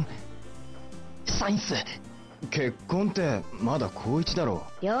結婚したいんす。結婚ってまだ高1だろ。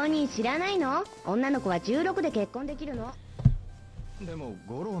両人知らないの？女の子は16で結婚できるの。でも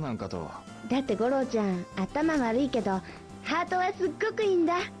五郎なんかと。だって五郎ちゃん頭悪いけどハートはすっごくいいん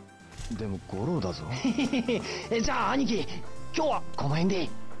だ。でも五郎だぞ。じゃあ兄貴、今日はこの辺で。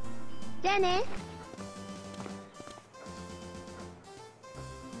じゃあね。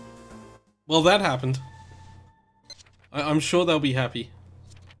Well, that happened. I'm sure they'll be happy.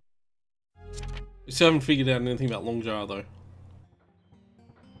 We still haven't figured out anything about Longjar, though.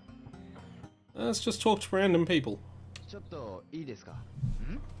 Let's just talk to random people. ちょっといいですか？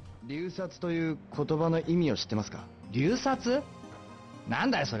流殺という言葉の意味を知ってますか？流殺？な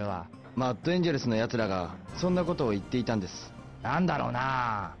んだよそれは。マッドエンジェルスの奴らがそんなことを言っていたんです。なんだろう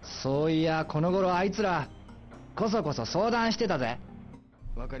な。そういやこの頃あいつらこそこそ相談してたぜ。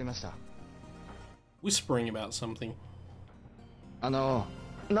わかりました。Whispering about something. な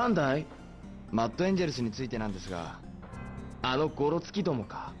んだい？マッドエンジェルスについてなんですが、ゴロつきども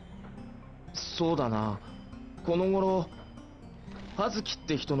か。そうだな。この頃葉月っ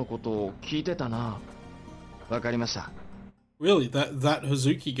て人のことを聞いてたな。わかりました。Really? That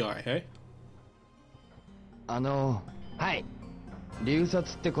Hazuki guy, hey? はい。流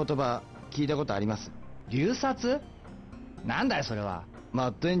殺って言葉聞いたことあります？流殺？なんだよそれは。マ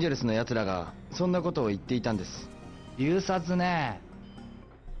ッドエンジェルスの奴らがそんなことを言っていたんです。流殺ね。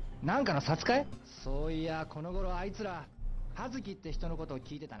なんかの殺かい？そういやこの頃あいつら葉月って人のことを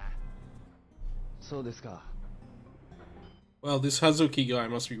聞いてたな。そうですか。Well, this Hazuki guy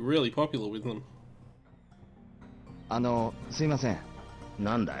must be really popular with them. すいません。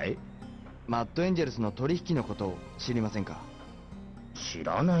なんだい？マッドエンジェルスの取引のことを知りませんか？知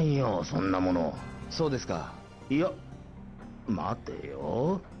らないよ、そんなもの。そうですか。いや、待て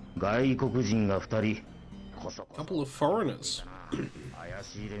よ。外国人が2人。こそこそ。Couple of foreigners. 怪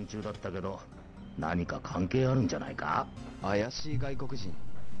しい連中だったけど、何か関係あるんじゃないか？怪しい外国人。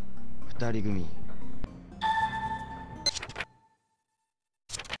2人組。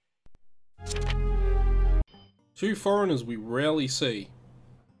Two foreigners we rarely see.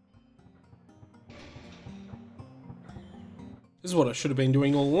 This is what I should have been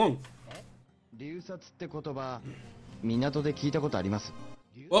doing all along. 流殺って言葉、港で聞いたことあります。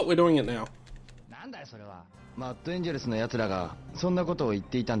Well, we're doing it now. なんだよそれは。マッドエンジェルスの奴らがそんなことを言っ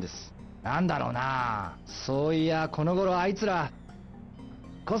ていたんです。なんだろうな。そういやこの頃あいつら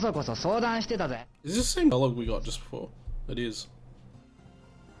こそこそ相談してたぜ。Is this the same dialogue we got just before? It is.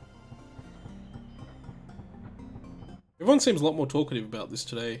 Everyone seems a lot more talkative about this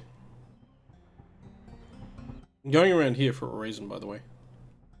today. I'm going around here for a reason, by the way.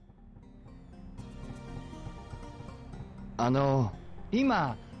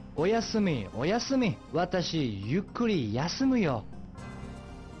 今お休みお休み、私ゆっくり休むよ。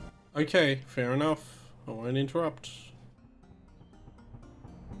 Okay, fair enough. I won't interrupt.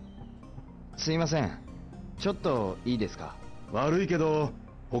 すいません、ちょっといいですか？悪いけど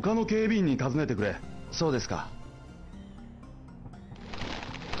他の警備員に尋ねてくれ。そうですか。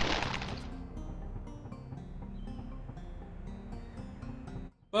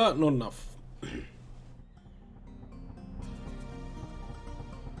But not enough.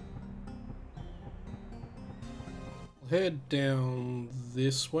 Head down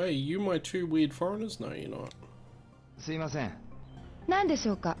this way. You my two weird foreigners? No, you're not. すいません。何でし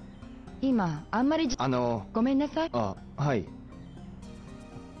ょうか？今あんまりごめんなさい。あ、はい。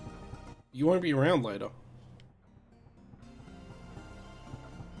 You won't be around later.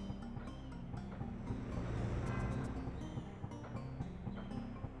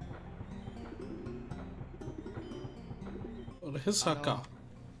 Oh, Hisaka.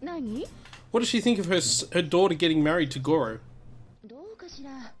 何？ What does she think of her daughter getting married to Goro? どうかし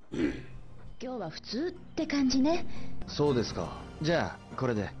ら。今日は普通って感じね。そうですか。じゃあこ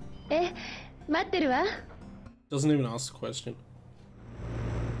れで。え、待ってるわ。 Doesn't even ask a question.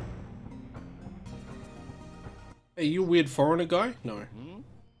 Hey, you a weird foreigner guy? No.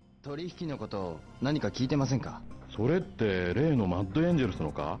 取引のこと何か聞いてませんか？それって例のマッドエンジェルス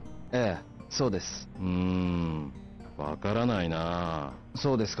のか？ええ、そうです。わからないな。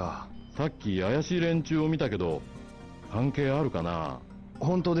そうですか。さっき怪しい連中を見たけど関係あるかな？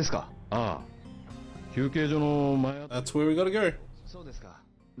本当ですか？ああ、休憩所の前。 That's where we gotta go. そうですか。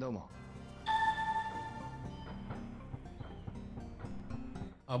どうも。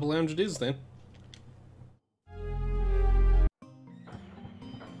 Harbor Lounge it is then.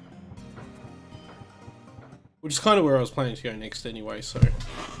 Which is kind of where I was planning to go next anyway, so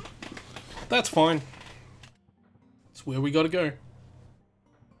that's fine. It's where we gotta go.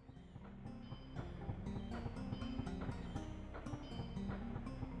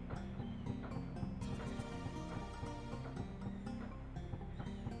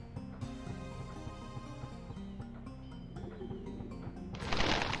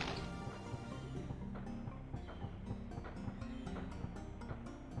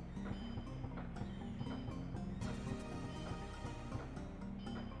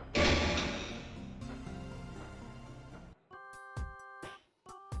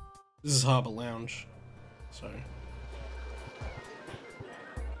 This is Harbor Lounge, so.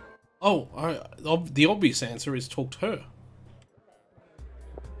 Oh, the obvious answer is talk to her.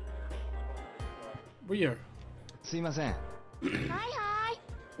 Rio. すいません。はいは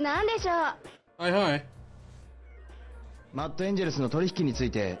い。なんでしょう。 Hi, hi. マッドエンジェルスの取引につい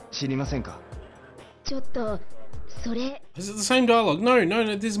て知りませんか？ちょっとそれ。 Is it the same dialogue? No, no,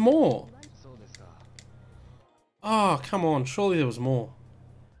 no, there's more. そうですか。 Ah, come on, surely there was more.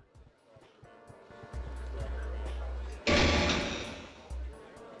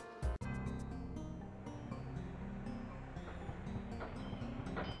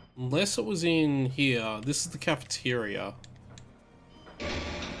 Unless it was in here. This is the cafeteria.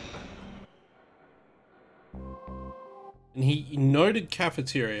 And he noted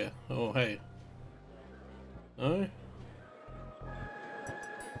cafeteria. Oh, hey. No?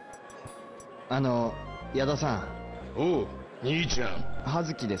 矢田さん。おう、兄ちゃん。葉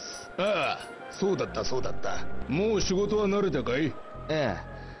月です。ああ、そうだったそうだった。もう仕事は慣れたかい？ええ、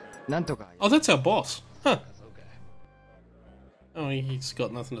なんとか。 Oh, that's our boss. Huh. そうか。 Oh, he's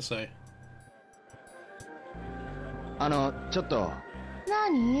got nothing to say. ちょっと。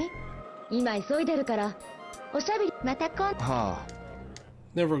何？今急いでるから。おしゃべりまた今。はあ。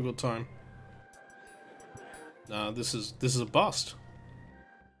 Never a good time. Nah, this is a bust.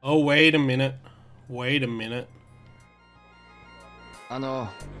 Oh, wait a minute. Wait a minute.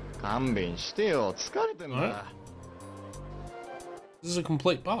 勘弁してよ。疲れてんだ。 This is a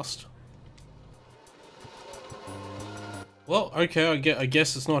complete bust. Well, okay, I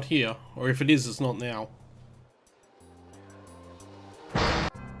guess it's not here. Or if it is, it's not now.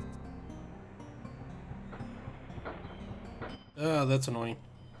 Ah, that's annoying.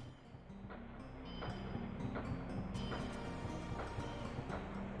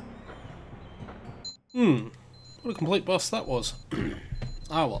 What a complete bust that was.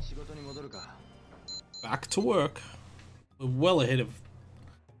 Ah well. 仕事に戻るか。 Back to work.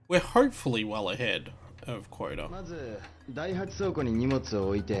 We're hopefully well ahead of quota. まず第8倉庫に荷物を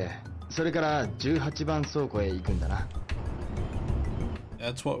置いて、それから18番倉庫へ行くんだな。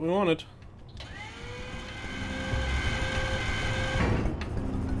 That's what we wanted.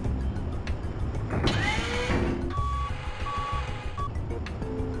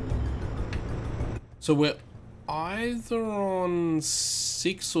 So we're either on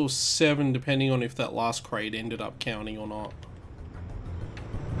 6 or 7, depending on if that last crate ended up counting or not.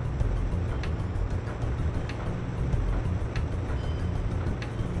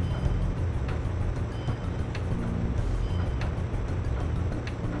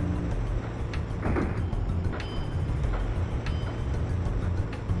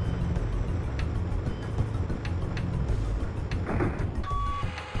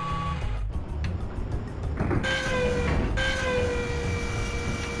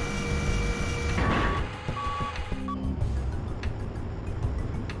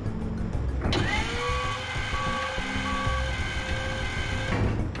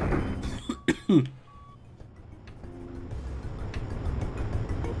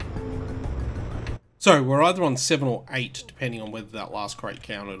 So we're either on 7 or 8, depending on whether that last crate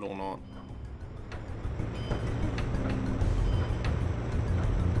counted or not.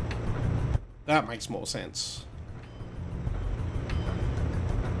 That makes more sense.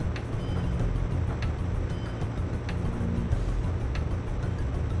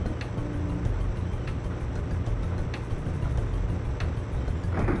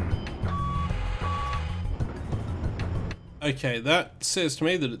 Okay, that says to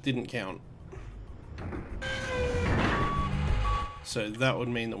me that it didn't count. So that would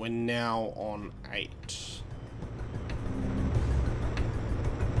mean that we're now on 8.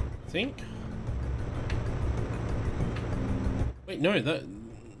 I think. Wait, no,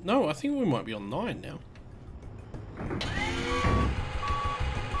 no, I think we might be on 9 now.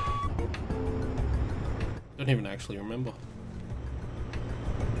 Don't even actually remember.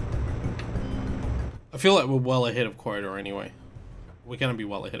 I feel like we're well ahead of quota anyway. We're going to be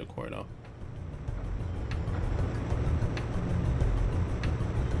well ahead of quota.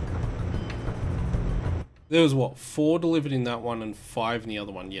 There was what, 4 delivered in that one and 5 in the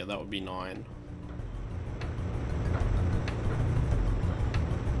other one. Yeah, that would be 9.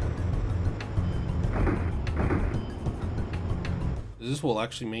 This will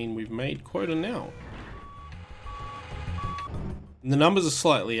actually mean we've made quota now. And the numbers are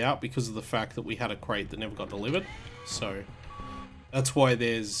slightly out because of the fact that we had a crate that never got delivered. So that's why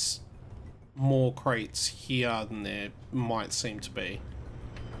there's more crates here than there might seem to be.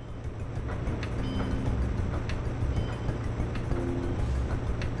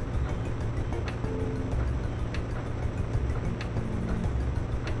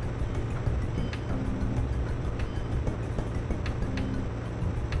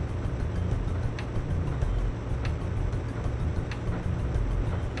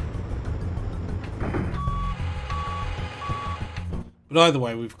 But either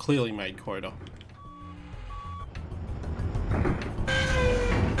way, we've clearly made quota.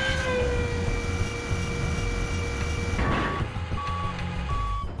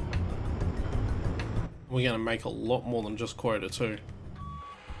 We're going to make a lot more than just quota too.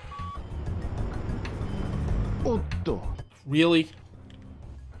 Really?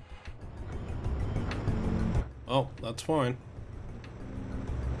 Oh, that's fine.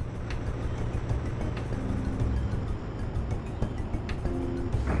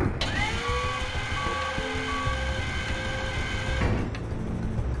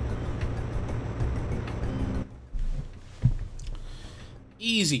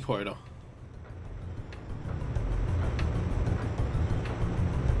 Easy quota.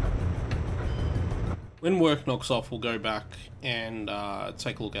 When work knocks off, we'll go back and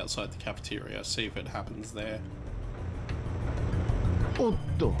take a look outside the cafeteria, see if it happens there.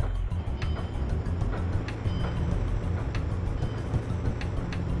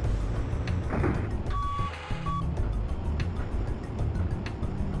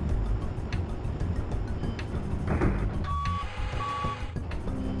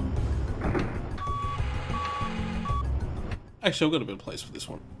 Actually, I've got a better place for this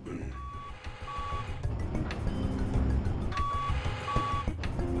one.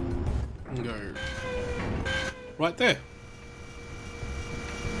 And go right there.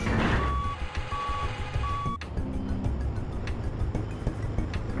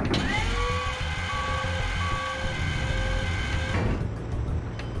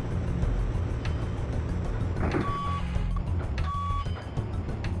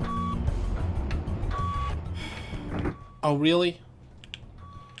 Oh, really?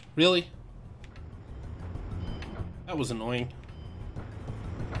 Really? That was annoying.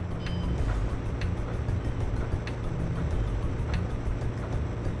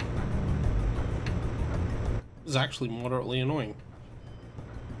 It was actually moderately annoying.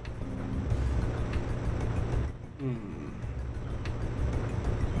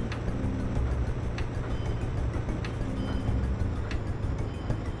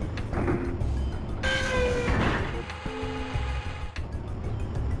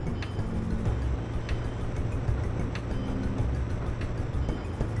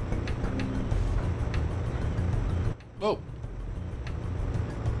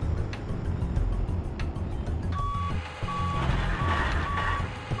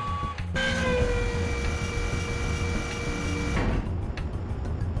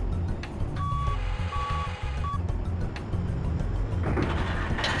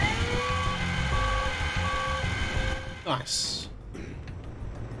 Nice.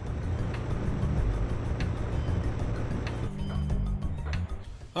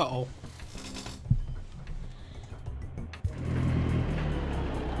 Uh-oh.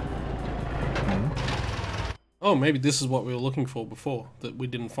 Oh, maybe this is what we were looking for before, that we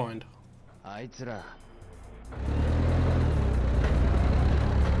didn't find. あいつら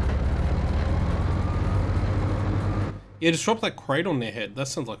Yeah, just drop that crate on their head. That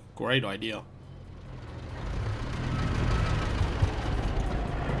sounds like a great idea.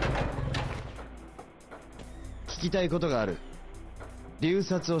 聞きたいことがある。流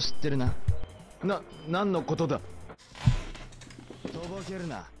殺を知ってるな。何のことだ。とぼける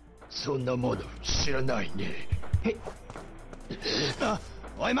な。そんなもの知らないね。へあ、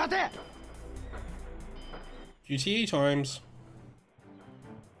おい待て。 GTE times.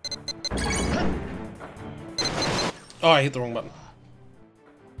 Oh, I hit the wrong button.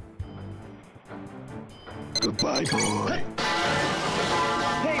 Goodbye, boy.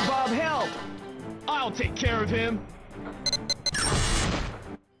 Hey, Bob, help! I'll take care of him.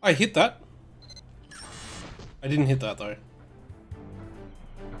 I hit that. I didn't hit that though.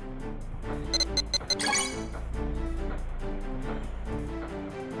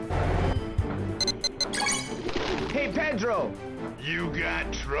 Hey, Pedro! You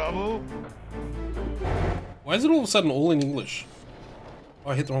got trouble? Why is it all of a sudden all in English?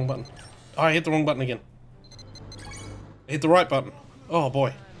 Oh, I hit the wrong button. Oh, I hit the wrong button again. I hit the right button. Oh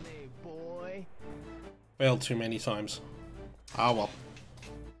boy. Failed too many times. Ah well.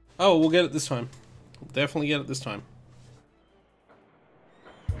 Oh, we'll get it this time. We'll definitely get it this time.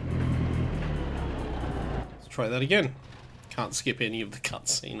 Let's try that again. Can't skip any of the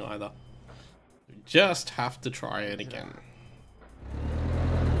cutscene either. We just have to try it again.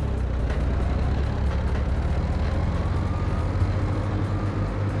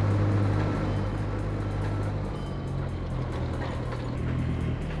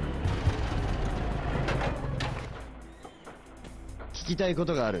聞きたいこ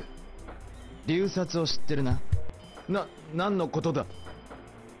とがある。流殺を知ってるな。何のことだ。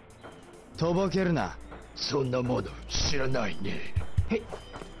とぼけるな。そんなもの知らないね。へ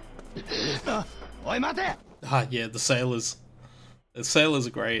あ、おい待て。 Ah, yeah, the sailors. The sailors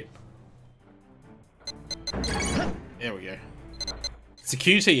are great. There we go. It's the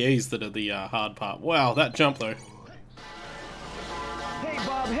QTEs that are the hard part. Wow, that jump though. Hey,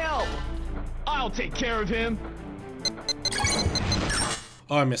 Bob, help! I'll take care of him.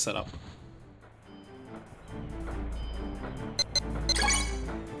 Oh, I messed that up.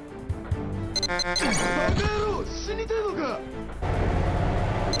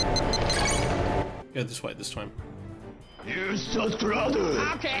 Go this way this time. You such brother.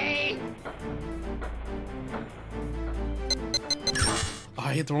 Okay. Oh,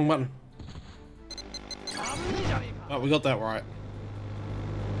 I hit the wrong button. Oh, we got that right.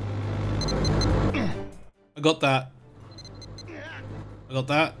 I got that. I got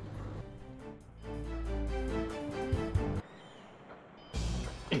that.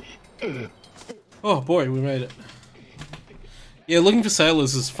 Oh boy, we made it. Yeah, looking for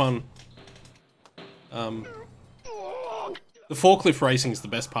sailors is fun. The forklift racing is the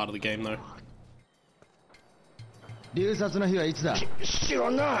best part of the game though. 流殺の日はいつだ。知ら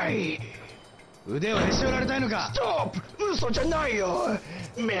ない。腕をへし折られたいのか。ストップ。嘘じゃないよ。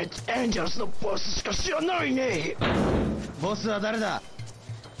メッツエンジェルスのボスしか知らないね。ボスは誰だ。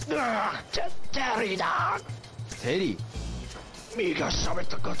テリーだ。テリー。ミが喋っ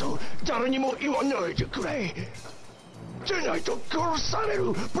たこと誰にも言わないでくれ。でないと殺され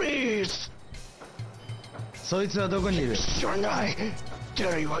る。Please。そいつはどこにいる。知らない。テリ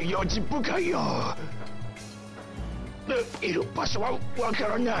ーは用心深いよ。いる場所はわか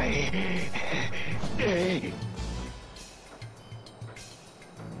らない。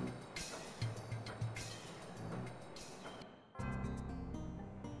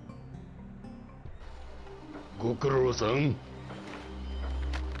ご苦労さん。は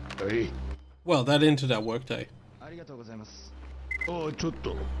い。Well, that ended our workday. ありがとうございます。ああ、ちょっ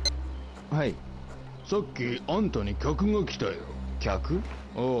と。はい。さっきあんたに客が来たよ。客？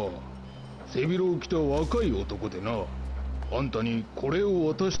ああ。背広を着た若い男でな。あんたにこれ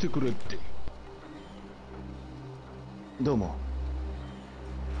を渡してくれって。どうも。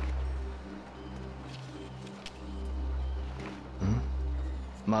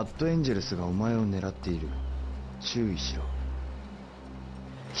マッドエンジェルスがお前を狙っている。注意しろ。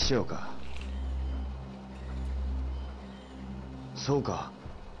秘書か。そうか。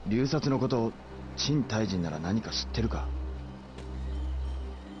流殺のことを陳大臣なら何か知ってるか。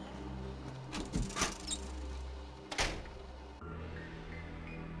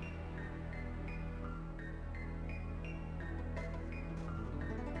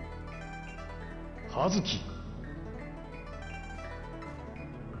葉月。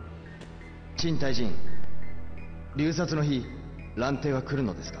陳大臣、流殺の日、乱帝は来る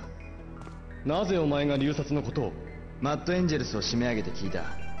のですか？なぜお前が流殺のことを？マッドエンジェルスを締め上げて聞いた。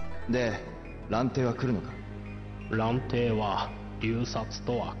で、乱帝は来るのか？乱帝は流殺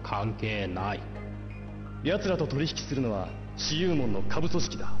とは関係ない。奴らと取引するのは私有門の下部組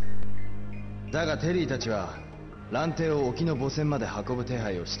織だ。だがテリーたちは乱帝を沖の母船まで運ぶ手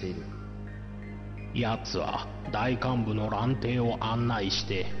配をしている。奴は大幹部の乱帝を案内し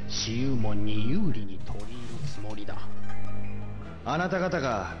て私有門に有利に取り入るつもりだ。あなた方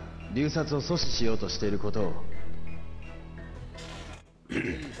が流殺を阻止しようとしていることをテリ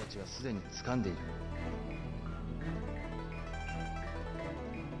ーたちはすでに掴んでいる。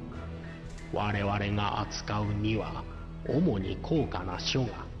我々が扱うには主に高価な書画、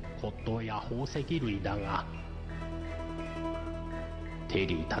骨董や宝石類だが、テ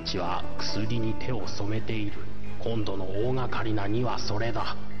リーたちは薬に手を染めている。今度の大掛かりなにはそれ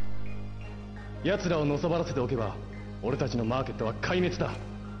だ。奴らをのさばらせておけば俺たちのマーケットは壊滅だ。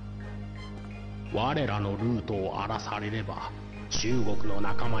我らのルートを荒らされれば中国の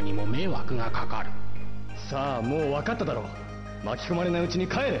仲間にも迷惑がかかる。さあもう分かっただろう。巻き込まれないうちに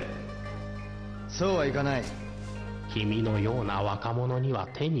帰れ。そうはいかない。君のような若者には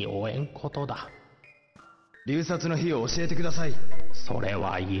手に負えんことだ。流殺の日を教えてください。それ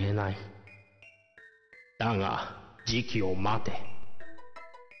は言えない。だが時期を待て。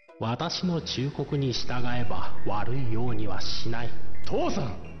私の忠告に従えば悪いようにはしない。父さ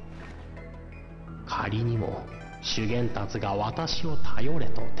ん。仮にも修験達が私を頼れ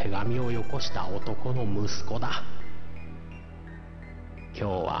と手紙をよこした男の息子だ。今日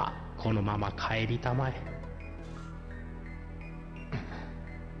はこのまま帰りたまえ。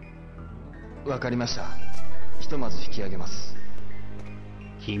わかりました。ひとまず引き上げます。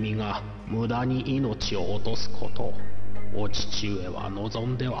君が無駄に命を落とすことをお父上は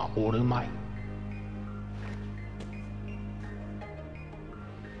望んではおるまい。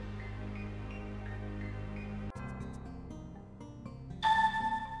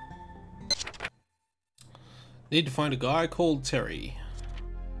Need to find a guy called Terry.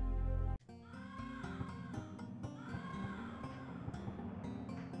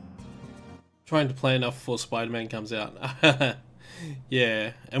 Trying to play enough before Spider-Man comes out.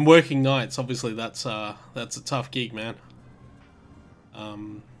 Yeah, and working nights. Obviously, that's a tough gig, man.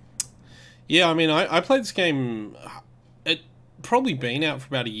 Yeah, I mean, I played this game. It probably been out for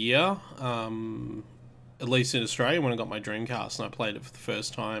about a year, at least in Australia when I got my Dreamcast, and I played it for the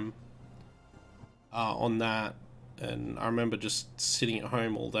first time on that. And I remember just sitting at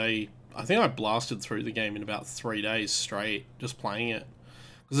home all day. I think I blasted through the game in about 3 days straight, just playing it.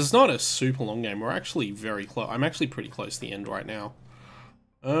 Because it's not a super long game. We're actually very close. I'm actually pretty close to the end right now.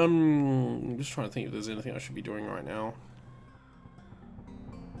 I'm just trying to think if there's anything I should be doing right now.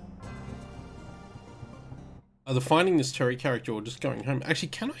 Either finding this Terry character or just going home. Actually,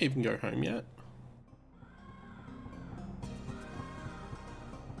 can I even go home yet?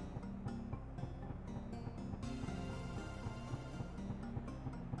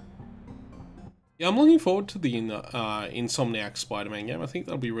 Yeah, I'm looking forward to the Insomniac Spider-Man game. I think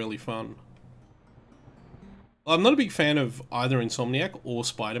that'll be really fun. I'm not a big fan of either Insomniac or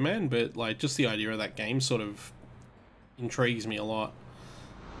Spider-Man, but like just the idea of that game sort of intrigues me a lot.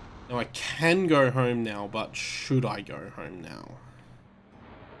 Now I can go home now, but should I go home now?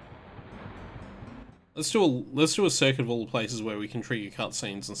 Let's do a circuit of all the places where we can trigger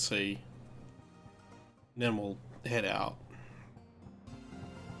cutscenes and see. And then we'll head out.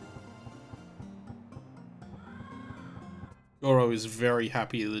 Goro is very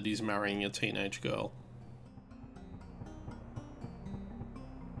happy that he's marrying a teenage girl.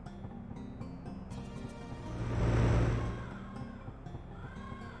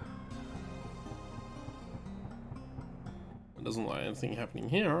 It doesn't like anything happening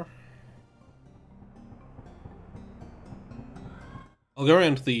here. I'll go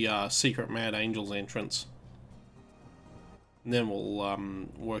around to the secret Mad Angels entrance. And then we'll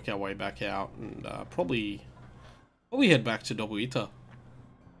work our way back out and probably head back to Dobuita.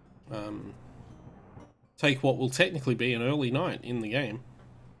 Take what will technically be an early night in the game.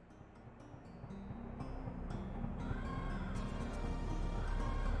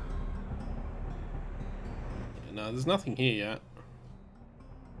 Yeah, no, there's nothing here yet.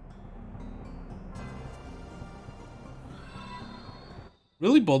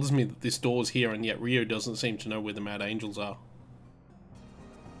 Really bothers me that this door's here and yet Rio doesn't seem to know where the Mad Angels are.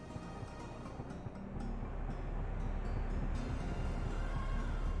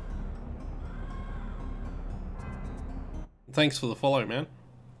 Thanks for the follow, man.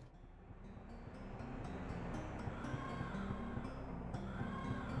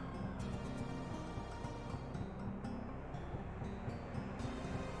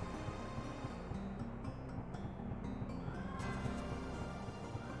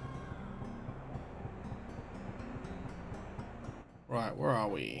 Right, where are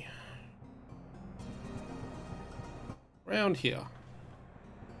we? Around here.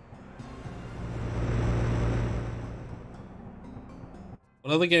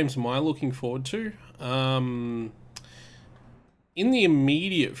 What other games am I looking forward to? In the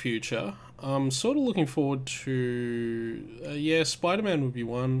immediate future, I'm sort of looking forward to... yeah, Spider-Man would be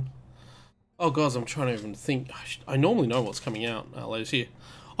one. Oh, guys, I'm trying to even think. I normally know what's coming out later this year.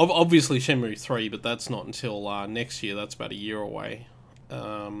 Obviously, Shenmue 3, but that's not until next year. That's about a year away.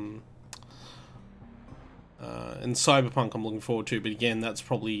 And Cyberpunk I'm looking forward to, but again, that's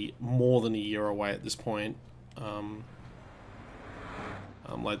probably more than a year away at this point.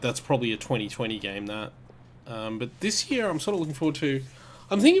 Like, that's probably a 2020 game, that. But this year, I'm sort of looking forward to...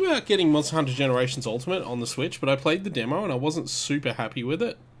 I'm thinking about getting Monster Hunter Generations Ultimate on the Switch, but I played the demo and I wasn't super happy with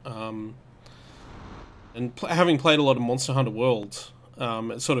it. And having played a lot of Monster Hunter World,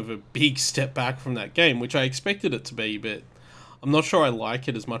 it's sort of a big step back from that game, which I expected it to be, but I'm not sure I like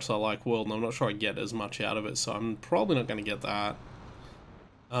it as much as I like World, and I'm not sure I get as much out of it, so I'm probably not going to get that.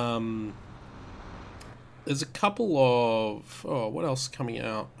 There's a couple of... oh, what else is coming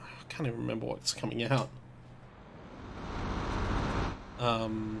out? I can't even remember what's coming out.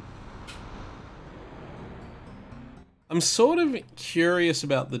 I'm sort of curious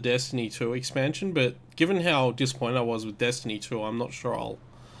about the Destiny 2 expansion, but given how disappointed I was with Destiny 2, I'm not sure I'll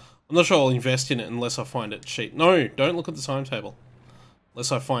invest in it unless I find it cheap. No, don't look at the timetable.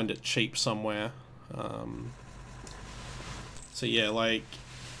 Unless I find it cheap somewhere. So yeah, like,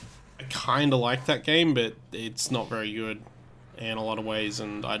 I kind of like that game, but it's not very good in a lot of ways,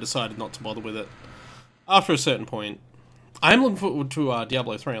 and I decided not to bother with it after a certain point. I am looking forward to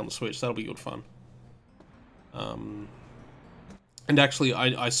Diablo 3 on the Switch. That'll be good fun. And actually,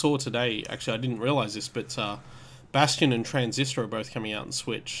 I saw today, actually I didn't realise this, but Bastion and Transistor are both coming out on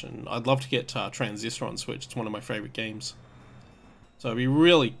Switch, and I'd love to get Transistor on Switch. It's one of my favourite games. So it'd be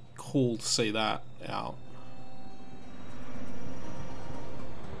really cool to see that out.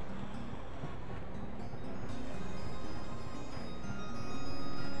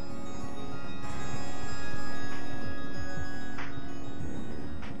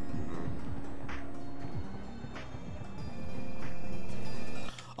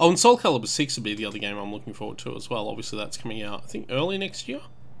 Oh, and Soul Calibur 6 would be the other game I'm looking forward to as well. Obviously, that's coming out, I think, early next year?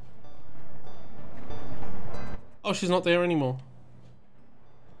 Oh, she's not there anymore.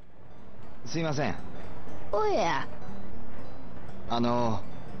 すいません。おや、葉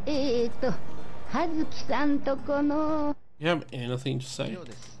月さんとこの。 You have anything to say? そう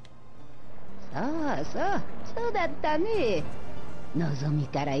そう、そうだったね。のぞみ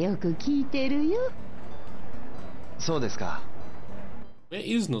からよく聞いてるよ。そうですか。 Where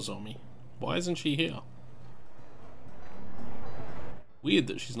is Nozomi? Why isn't she here? Weird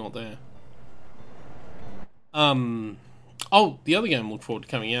that she's not there. Oh, the other game I look forward to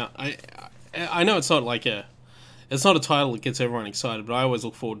coming out. I know it's not like it's not a title that gets everyone excited, but I always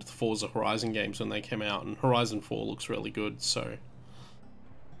look forward to the Forza Horizon games when they come out, and Horizon 4 looks really good, so...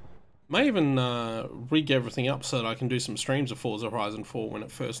 May even rig everything up so that I can do some streams of Forza Horizon 4 when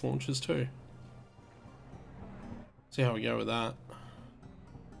it first launches too. See how we go with that.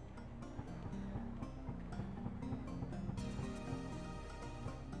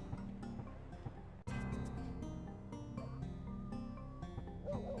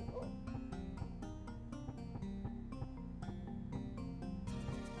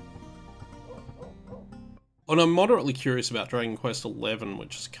 Oh, and I'm moderately curious about Dragon Quest XI,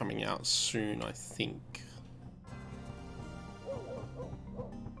 which is coming out soon, I think.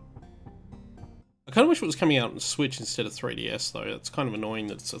 I kind of wish it was coming out on Switch instead of 3DS, though. It's kind of annoying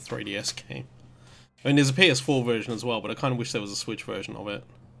that it's a 3DS game. I mean, there's a PS4 version as well, but I kind of wish there was a Switch version of it.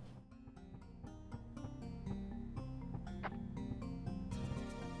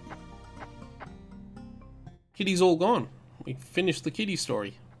 Kitty's all gone. We finished the kitty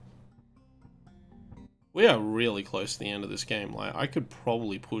story. We are really close to the end of this game. Like, I could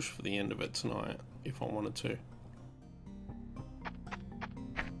probably push for the end of it tonight if I wanted to.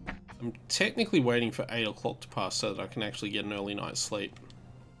 I'm technically waiting for 8 o'clock to pass so that I can actually get an early night's sleep.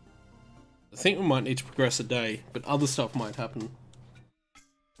 I think we might need to progress a day, but other stuff might happen.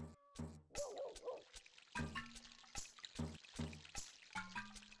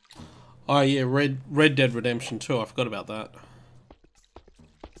 Oh yeah, Red Dead Redemption 2, I forgot about that.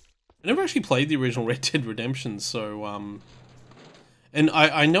 I never actually played the original Red Dead Redemption, so, and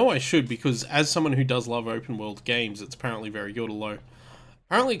I know I should, because as someone who does love open world games, it's apparently very good, although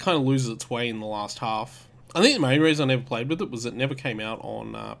apparently it kind of loses its way in the last half. I think the main reason I never played with it was it never came out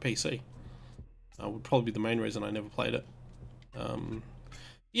on PC. Would probably be the main reason I never played it.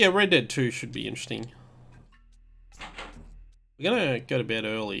 Yeah, Red Dead 2 should be interesting. We're gonna go to bed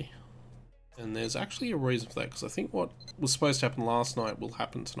early. And there's actually a reason for that, because I think what was supposed to happen last night will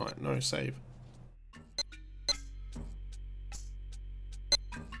happen tonight. No save.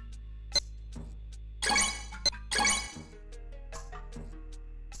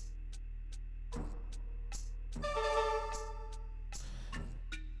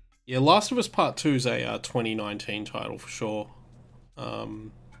 Yeah, Last of Us Part 2 is a 2019 title for sure.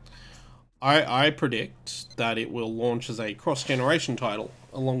 I predict that it will launch as a cross-generation title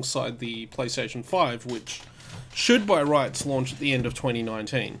alongside the PlayStation 5, which should by rights launch at the end of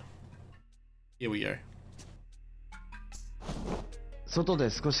 2019. Here we go. 外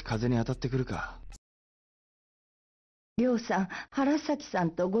で少し風に当たってくるか。りょうさん、原崎さ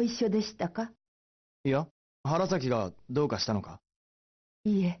んとご一緒でしたか？いや、原崎がどうかしたのか？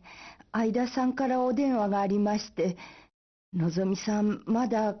いえ、相田さんからお電話がありまして、のぞみさんま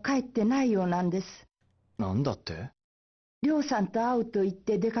だ帰ってないようなんです。なんだって？りょうさんと会うと言っ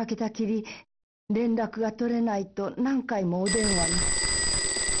て出かけたきり、連絡が取れないと何回もお電話に。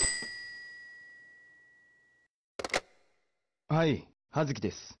はい、葉月で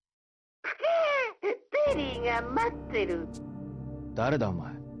す。ペリーが待ってる。誰だお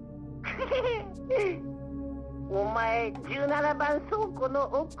前。お前17番倉庫の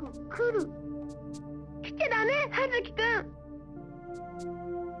奥来る。来てだね、葉月くん。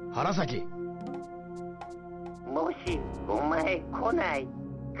原崎。もしお前来ない、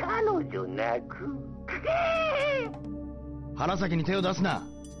彼女泣く。原崎に手を出すな。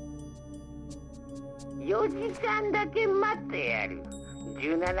4時間だけ待ってやる。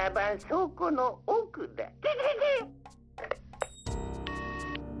17番倉庫の奥だ。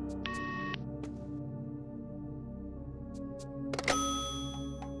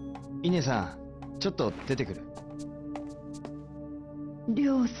稲さん、ちょっと出てくる。り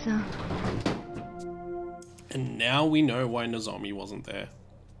ょうさん。And now we know why Nozomi wasn't there.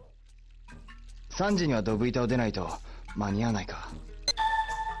 3時にはドブ板を出ないと間に合わないか。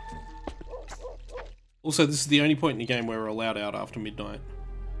Also, this is the only point in the game where we're allowed out after midnight.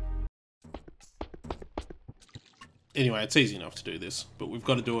 Anyway, it's easy enough to do this, but we've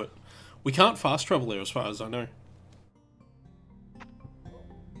got to do it. We can't fast travel there as far as I know.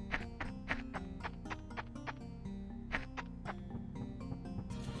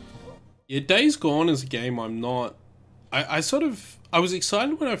 Yeah, Days Gone is a game I'm not... I was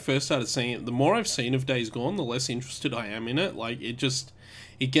excited when I first started seeing it. The more I've seen of Days Gone, the less interested I am in it. Like, it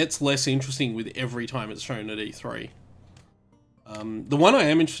gets less interesting with every time it's shown at E3. The one I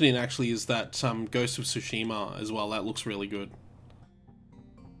am interested in actually is that Ghost of Tsushima as well. That looks really good.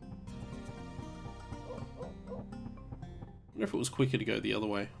 I wonder if it was quicker to go the other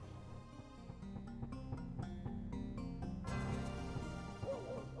way.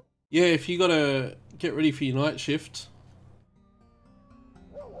 Yeah, if you gotta get ready for your night shift.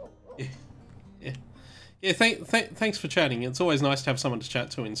 Yeah, thanks for chatting. It's always nice to have someone to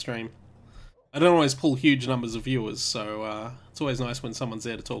chat to in stream. I don't always pull huge numbers of viewers, so it's always nice when someone's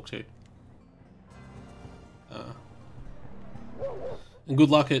there to talk to. And good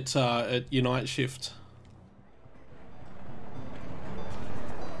luck at your night shift.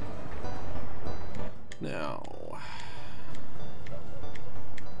 Now...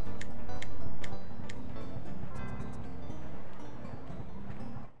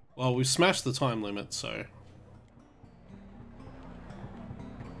 Well, we've smashed the time limit, so...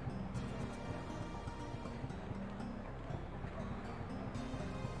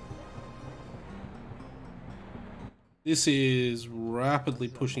 This is rapidly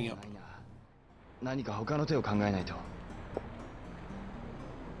pushing up. 何か他の手を考えないと。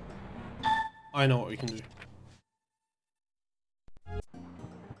I know what we can do.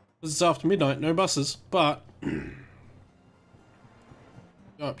 This is after midnight, no buses, but...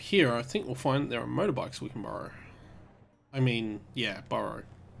 Up here, I think we'll find there are motorbikes we can borrow. I mean, yeah, borrow.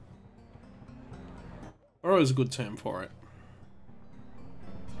 Borrow is a good term for it.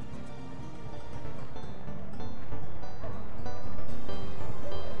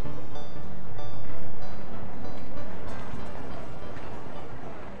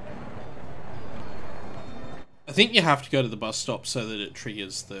 I think you have to go to the bus stop so that it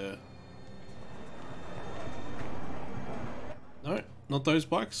triggers the... No, not those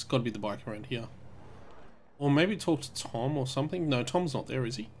bikes. Gotta be the bike around here. Or maybe talk to Tom or something. No, Tom's not there,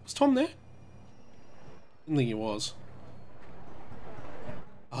 is he? Was Tom there? Didn't think he was.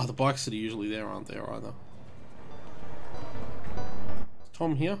 Ah, the bikes that are usually there aren't there either. Is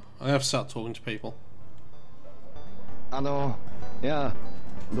Tom here? I have to start talking to people. いや、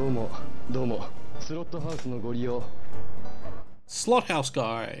どうも。スロットハウスのご利用。Slot house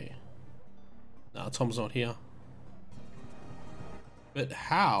guy. Nah, Tom's not here. But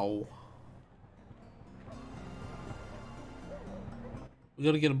how? We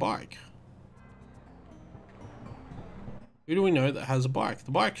gotta get a bike. Who do we know that has a bike?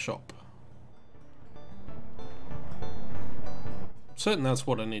 The bike shop. I'm certain that's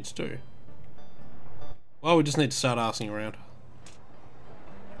what I need to do. Well, we just need to start asking around.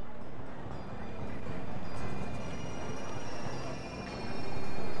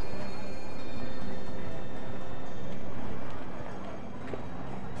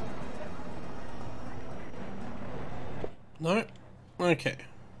 No? Okay.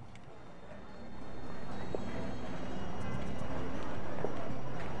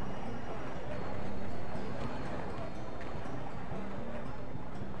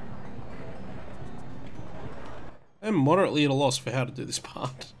 I'm moderately at a loss for how to do this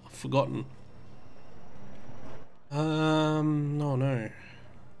part. I've forgotten. Oh no.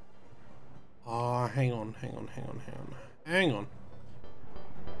 Oh, hang on. Hang on.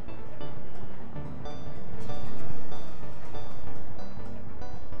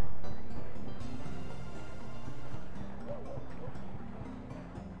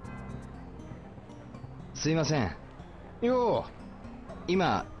すいません。よ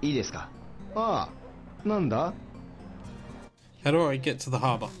今いいですか？う。ああ、なんだ？ How do I get to the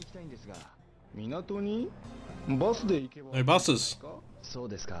harbor? 行きたいんですが。港に？バスで行けば。 No buses. そう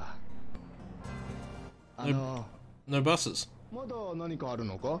ですか。No buses. まだ何かある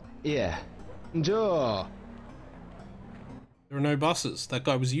のか？いえ、じゃあ、 There are no buses. That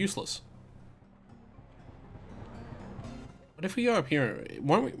guy was useless. But if we go up here,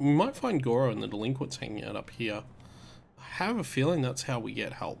 we might find Goro and the delinquents hanging out up here. I have a feeling that's how we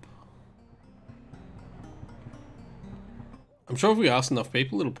get help. I'm sure if we ask enough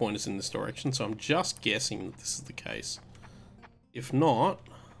people, it'll point us in this direction, so I'm just guessing that this is the case. If not...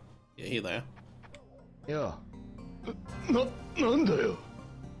 Yeah, here they are. よなんだよ。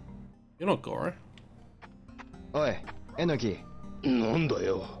 You're not Goro. おい、えのき、なんだ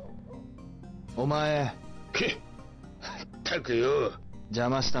よ。お前、たくよ。邪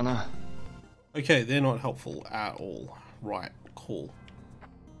魔したな。Okay, they're not helpful at all. Right, cool.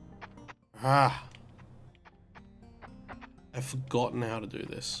 Ah. I've forgotten how to do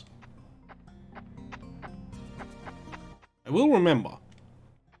this. I will remember.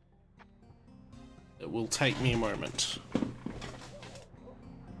 It will take me a moment.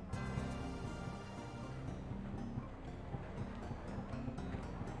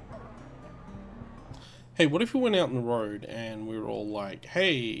 Hey, what if we went out on the road and we were all like,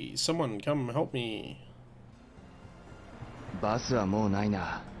 hey, someone come help me. バスはもうない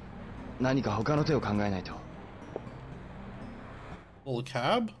な。何か他の手を考えないと。Call a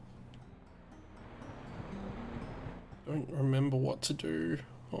cab? Don't remember what to do.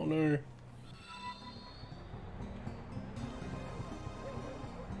 Oh no.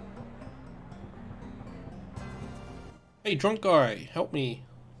 Hey, drunk guy, help me.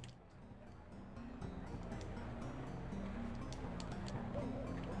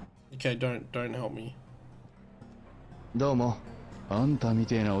 Okay, don't help me. どうも。あんたみ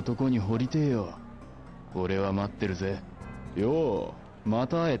てえな男に掘りてえよ。俺は待ってるぜ。よう、ま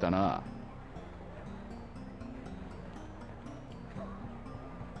た会えたな。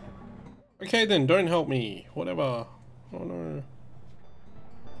Okay then, don't help me. Whatever. Oh no.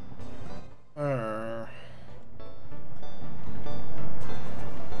 Uh,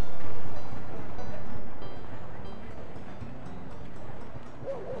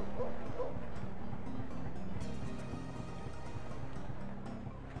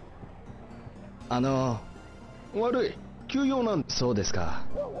 悪い。急用なん。そうですか。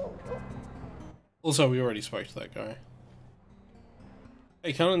Also, we already spoke to that guy.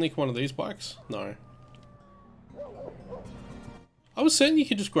 Hey, can't I nick one of these bikes? No. I was certain you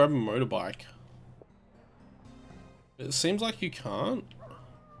could just grab a motorbike. But it seems like you can't.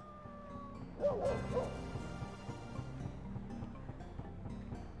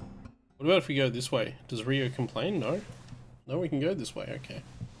 What about if we go this way? Does Rio complain? No. No, we can go this way. Okay.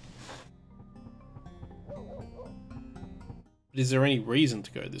 But is there any reason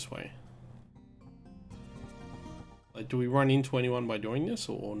to go this way? Like, do we run into anyone by doing this,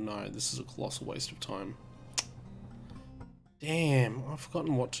 or no? This is a colossal waste of time. Damn, I've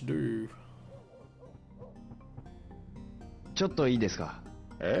forgotten what to do. ちょっといいですか？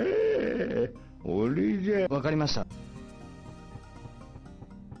俺じゃ。わかりました。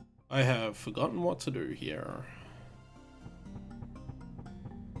I have forgotten what to do here.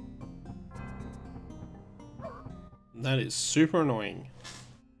 That is super annoying.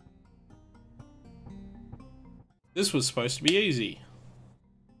 This was supposed to be easy.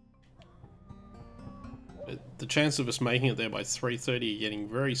 But the chance of us making it there by 3:30 are getting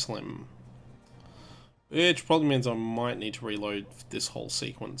very slim. Which probably means I might need to reload this whole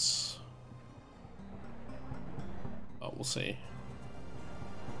sequence. But we'll see.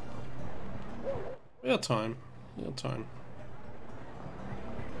 We got time. We got time.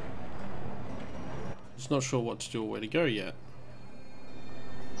 Just not sure what to do or where to go yet.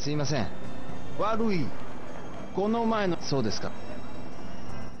 すいません。悪い。この前の、そうですか。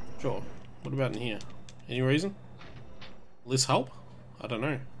Sure. What about in here? Any reason? Will this help? I don't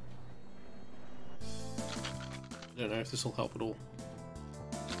know. I don't know if this will help at all.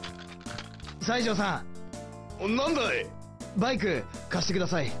 西条さん。なんだい。バイク貸してくだ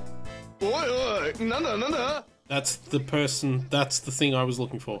さい。おいおい、なんだなんだ。That's the person. That's the thing I was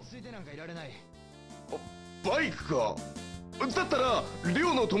looking for. バイクか。だったらリ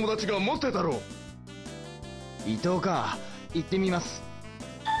オの友達が持ってたろ。伊藤か。行ってみます。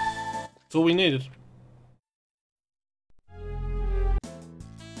That's all we needed.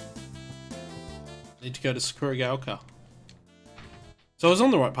 Need to go to Sakuragaoka. So I was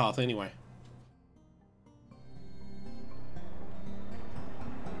on the right path anyway.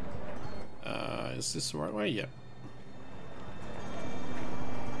 Is this the right way? Yep.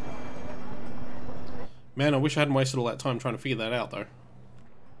 Man, I wish I hadn't wasted all that time trying to figure that out, though.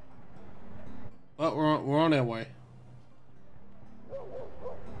 But we're on our way.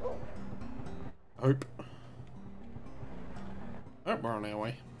 Hope. Oh, we're on our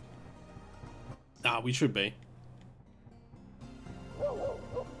way. Ah, we should be.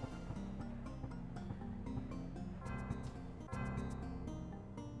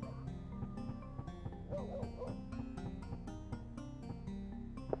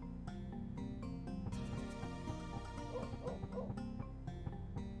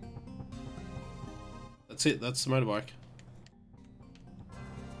 That's it, that's the motorbike.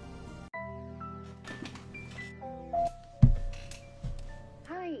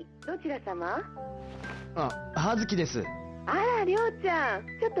 Hi, どちら様？あ、葉月です。あら、りょうちゃん、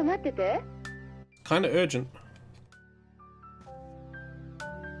ちょっと待ってて。Kinda urgent.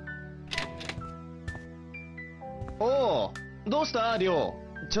 おお、どうしたりょ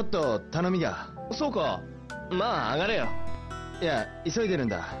う。ちょっと頼みが。そうか。まあ上がれよ。いや、急いでるん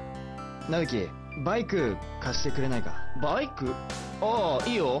だ。直樹、バイク貸してくれないか。バイク？ああ、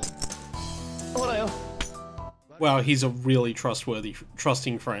いいよ。ほらよ。Wow, he's a really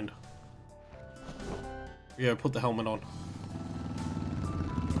trusting friend. Yeah, put the helmet on.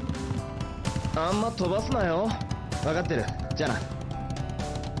 あんま飛ばすなよ。分かってる。じゃあな。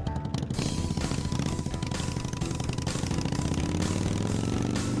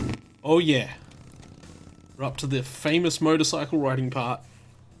Oh yeah. We're up to the famous motorcycle riding part.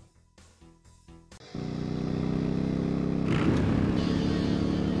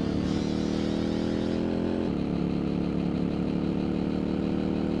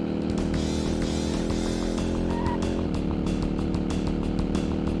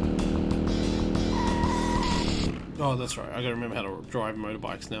 Oh, that's right. I gotta remember how to drive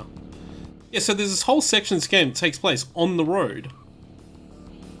motorbikes now. Yeah, so there's this whole section of this game that takes place on the road.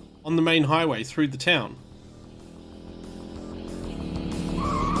 On the main highway through the town.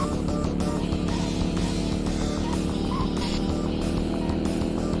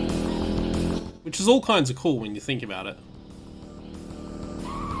 Which is all kinds of cool when you think about it.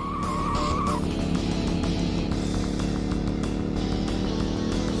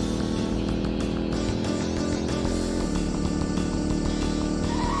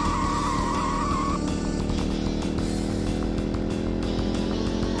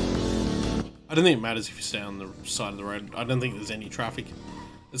 I don't think it matters if you stay on the side of the road. I don't think there's any traffic.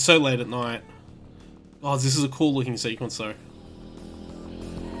 It's so late at night. Oh, this is a cool looking sequence though.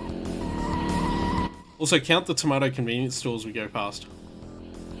 Also, count the tomato convenience stores we go past.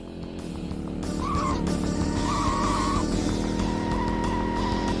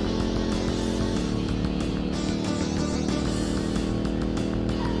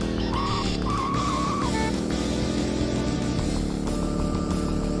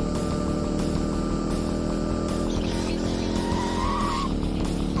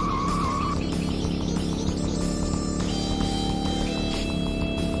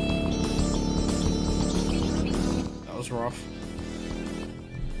 Rough.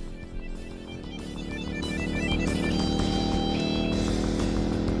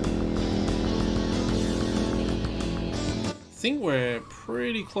 I think we're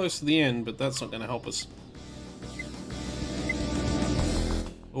pretty close to the end, but that's not going to help us.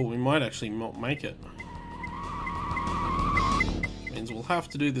 Oh, we might actually not make it. Means we'll have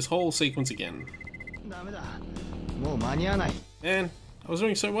to do this whole sequence again. Man, I was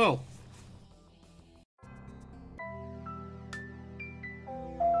doing so well.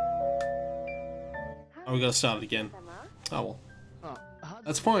 Oh, we gotta start it again. Oh well.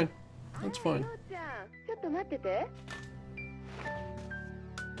 That's fine. That's fine. ちょっと待ってて。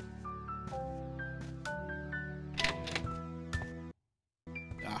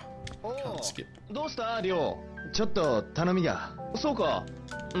 Ah, can't skip. どうしたリオ？ちょっと頼みが。そうか。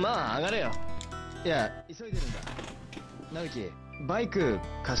まあ上がれよ。いや急いでるんだ。なびき、バイク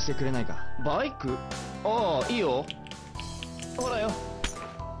貸してくれないか。バイク？ああいいよ。ほらよ。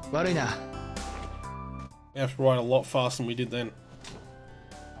悪いな。We have to ride a lot faster than we did then.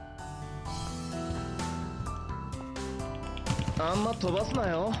 あんま飛ばすな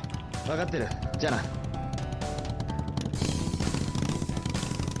よ。分かってる。じゃあな。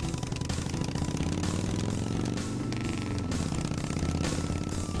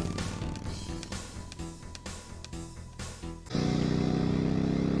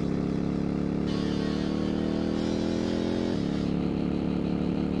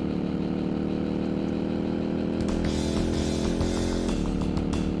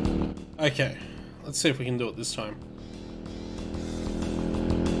Okay, let's see if we can do it this time.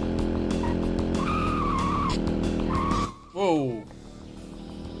 Whoa!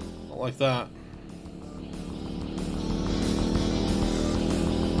 Not like that.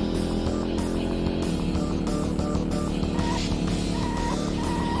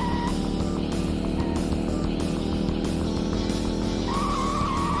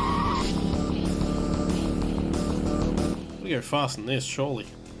 We go faster than this, surely.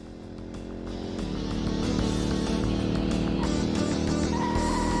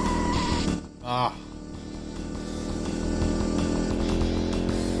 Ah.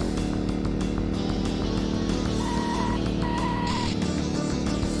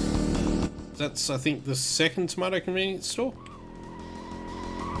 That's, I think, the second tomato convenience store.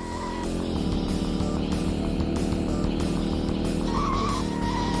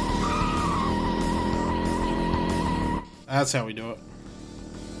 That's how we do it.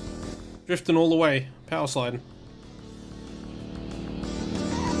 Drifting all the way. Power sliding.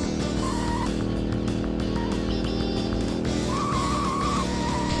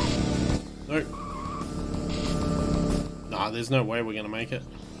 Nope. Nah, there's no way we're gonna make it.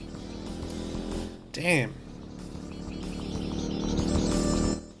 Damn.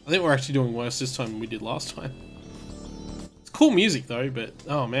 I think we're actually doing worse this time than we did last time. It's cool music though, but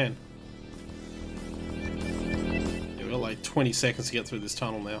oh man. Yeah, we've got like 20 seconds to get through this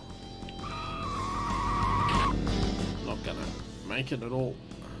tunnel now. Not gonna make it at all.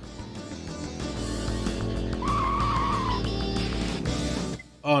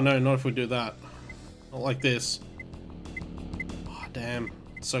 Oh no, not if we do that. Not like this. Oh damn,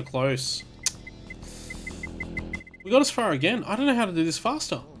 so close. We got as far again. I don't know how to do this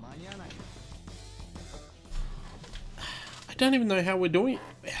faster. I don't even know how we're doing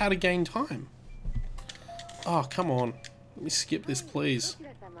it. How to gain time. Oh, come on. Let me skip this, please.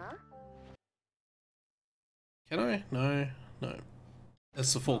 Can I? No, no.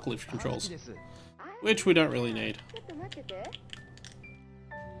 That's the forklift controls. Which we don't really need.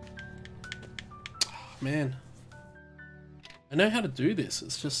 Man, I know how to do this,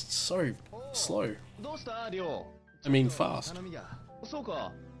 it's just so slow. I mean fast. そう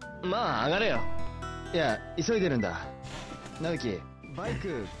か。まあ上がれよ。いや急いでるんだ。なびき、バイ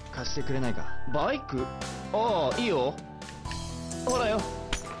ク貸してくれないか。バイク？ああいいよ。ほらよ。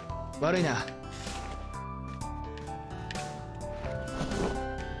悪いな。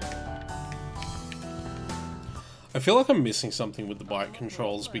I feel like I'm missing something with the bike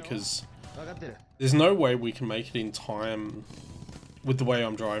controls because there's no way we can make it in time with the way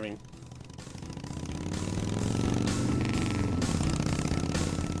I'm driving.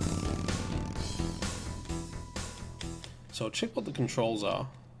 So I'll check what the controls are.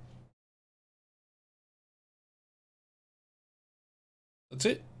 That's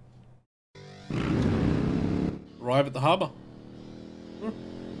it. Arrive at the harbour.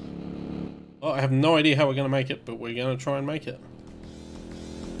 Oh, I have no idea how we're going to make it, but we're going to try and make it.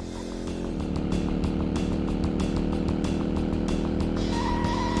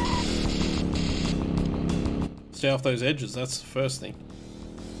 Stay off those edges, that's the first thing.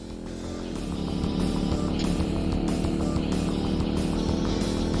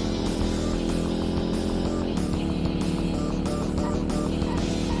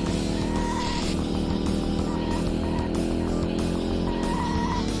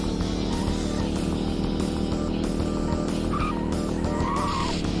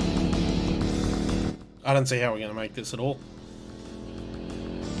 I don't see how we're going to make this at all.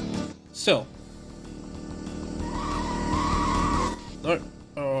 Still. No.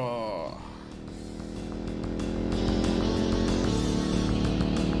 Oh.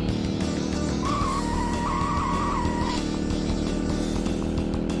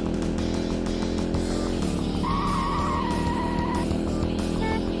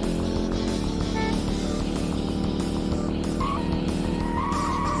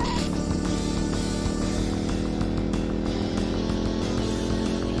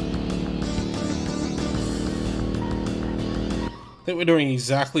 think we're doing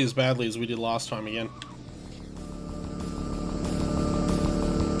exactly as badly as we did last time again.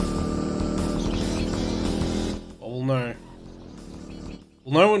 Well, we'll know.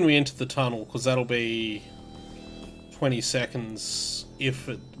 We'll know when we enter the tunnel, because that'll be 20 seconds. If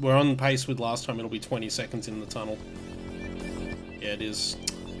we're on pace with last time, it'll be 20 seconds in the tunnel. Yeah, it is.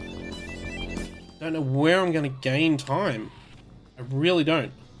 Don't know where I'm going to gain time. I really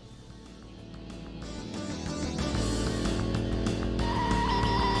don't.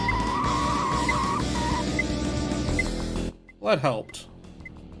 Well, that helped.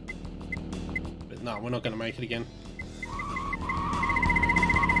 But no, we're not going to make it again.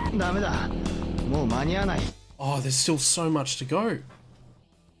 Oh, there's still so much to go.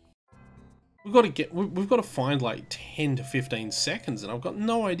 We've got to find like 10 to 15 seconds, and I've got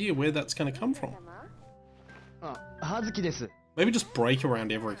no idea where that's going to come from. Maybe just break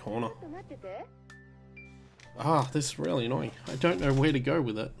around every corner. Ah, this is really annoying. I don't know where to go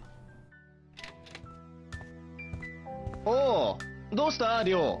with it. おお、どうした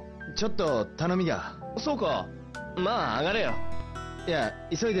リョウ。ちょっと頼みが。そうか。まあ上がれよ。いや、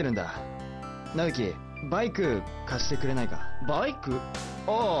急いでるんだ。直樹、バイク貸してくれないか。バイク？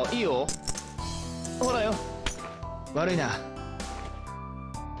ああ、いいよ。ほらよ。悪いな。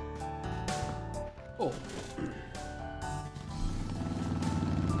お。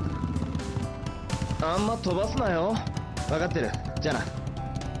あんま飛ばすなよ。分かってる。じゃあな。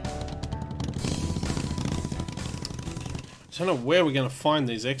I don't know where we're going to find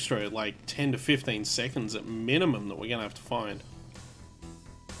these extra, like, 10 to 15 seconds at minimum that we're going to have to find.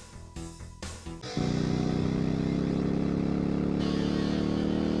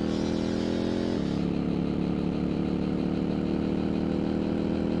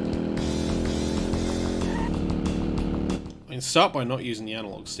 I can start by not using the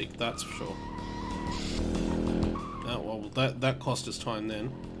analog stick, that's for sure. Oh, well, that cost us time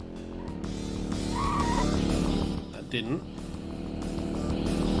then. That didn't.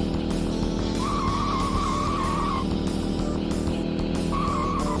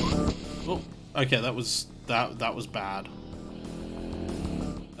 Oh, okay, that was bad. That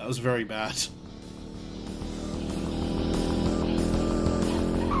was very bad.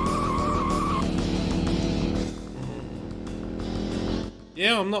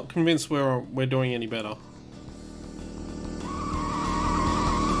 Yeah, I'm not convinced we're doing any better.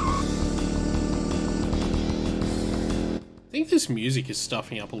 I think this music is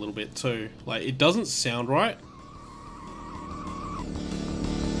stuffing up a little bit too. Like, it doesn't sound right.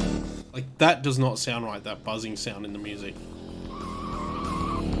 Like, that does not sound right, that buzzing sound in the music.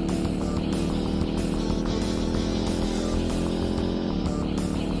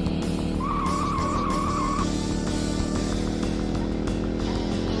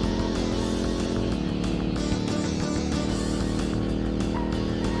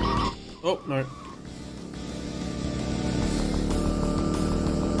 Oh, no.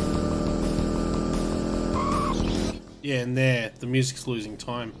 Yeah, and there, the music's losing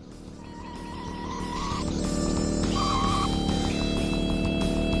time.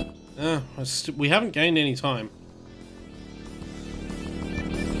 We haven't gained any time.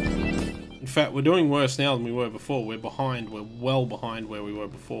 In fact, we're doing worse now than we were before. We're behind. We're well behind where we were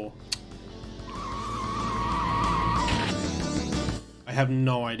before. I have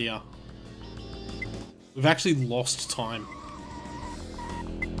no idea. We've actually lost time.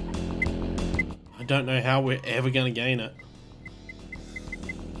 I don't know how we're ever going to gain it.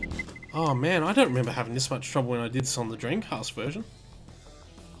 Oh man, I don't remember having this much trouble when I did this on the Dreamcast version.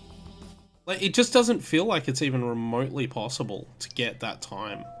 Like, it just doesn't feel like it's even remotely possible to get that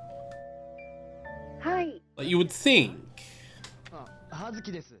time. Hi. Like, you would think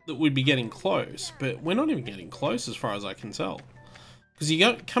that we'd be getting close, but we're not even getting close as far as I can tell. Because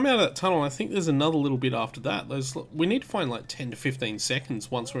you come out of that tunnel, I think there's another little bit after that. We need to find like 10 to 15 seconds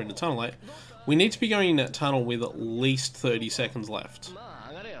once we're in the tunnel. Like, we need to be going in that tunnel with at least 30 seconds left.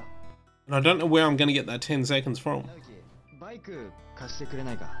 And I don't know where I'm going to get that 10 seconds from.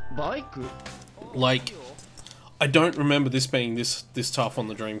 Like, I don't remember this being this tough on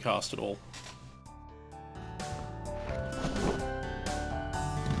the Dreamcast at all.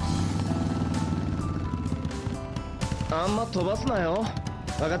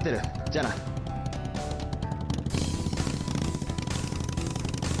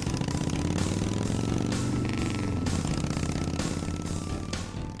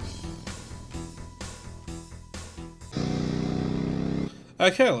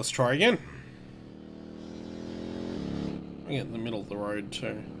 Okay, let's try again. I get in the middle of the road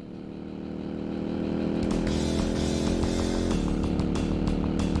too.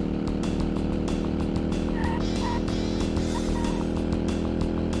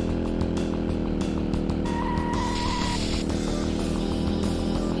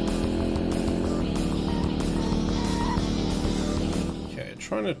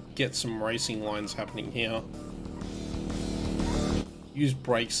 trying to get some racing lines happening here. Use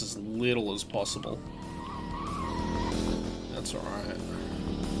brakes as little as possible. That's alright.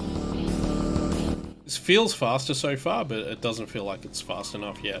 This feels faster so far, but it doesn't feel like it's fast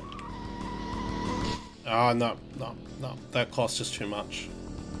enough yet. Oh, no. That cost us too much.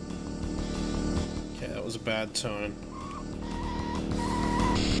 Okay, that was a bad turn.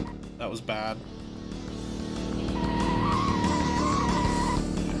 That was bad.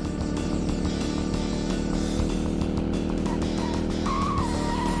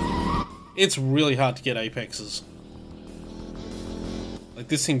 It's really hard to get apexes. Like,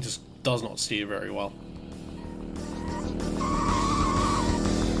 this thing just does not steer very well.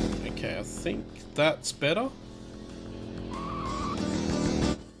 Okay, I think that's better.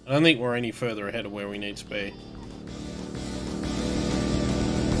 I don't think we're any further ahead of where we need to be.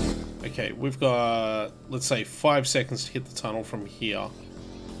 Okay, we've got, let's say, 5 seconds to hit the tunnel from here.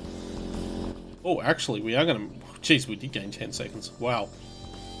 Oh, actually, we are going to... Jeez, we did gain 10 seconds. Wow.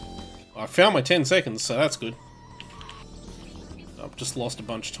 I found my 10 seconds, so that's good. I've just lost a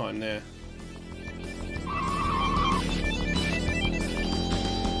bunch of time there.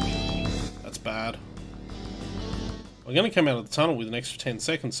 That's bad. We're going to come out of the tunnel with an extra 10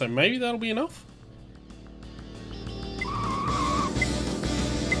 seconds, so maybe that'll be enough?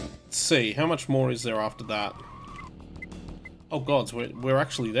 Let's see, how much more is there after that? Oh gods, we're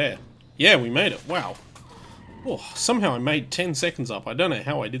actually there. Yeah, we made it. Wow. Oh, somehow I made 10 seconds up. I don't know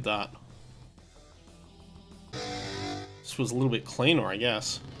how I did that. This was a little bit cleaner, I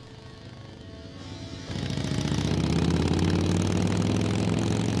guess.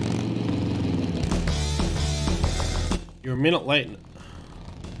 You're a minute late.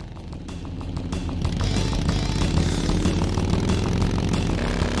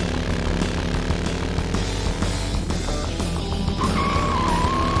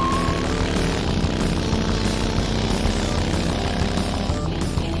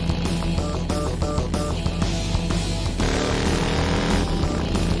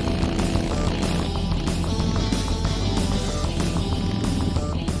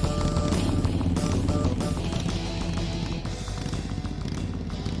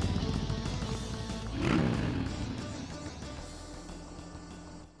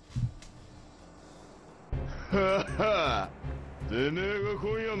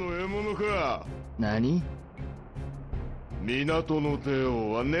何？港の帝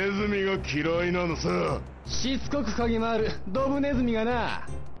王はネズミが嫌いなのさ。しつこく嗅ぎ回るドブネズミがな。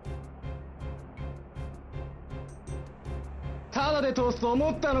ただで通すと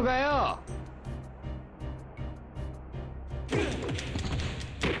思ったのかよ。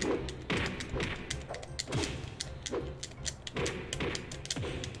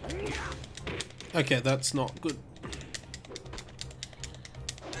Okay, that's not good.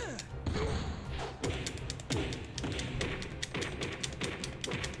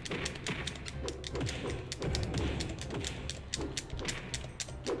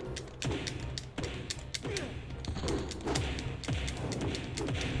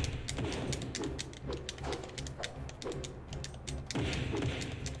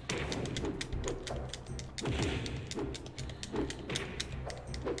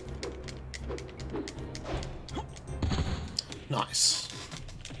 Nice.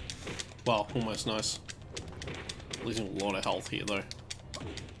 Well, almost nice. Losing a lot of health here, though.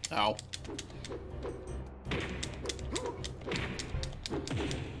 Ow.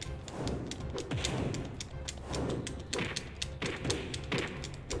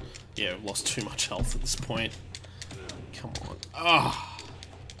 Yeah, we've lost too much health at this point. Come on. Ah.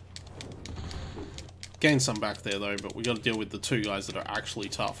 Gained some back there, though, but we got to deal with the two guys that are actually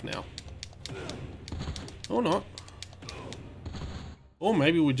tough now. Or not. Or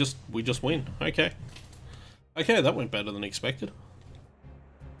maybe we just win. Okay. Okay, that went better than expected.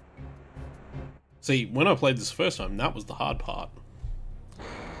 See, when I played this first time, that was the hard part.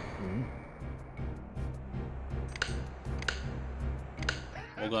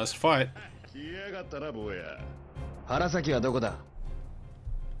 All guys fight. 原崎はどこだ？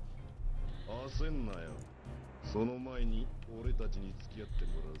焦んなよ。その前に俺たちに付き合って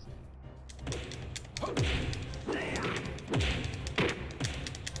もらうぜ。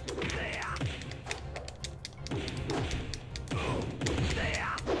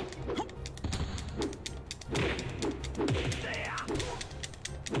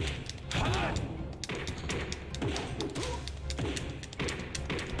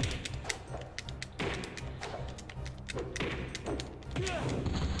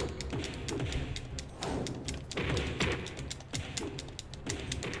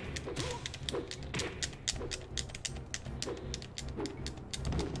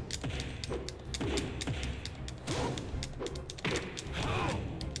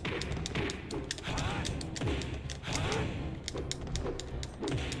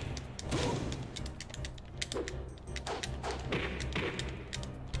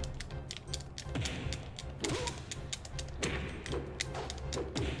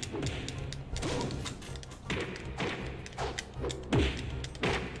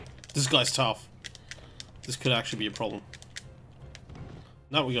guy's tough. This could actually be a problem.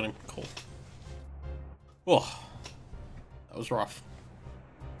 No, we got him. Cool. Oh, that was rough.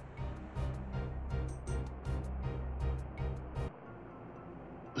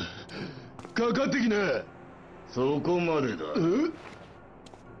 かかってきな。そこまでだ。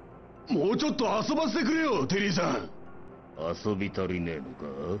もうちょっと遊ばせてくれよ、テリーさん。遊び足りねえの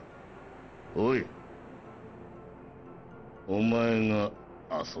か。おい、お前が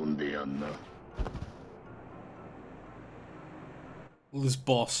遊んでやんな。This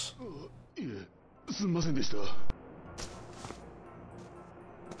boss. いえ、すんませんでした。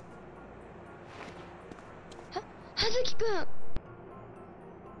葉月くん。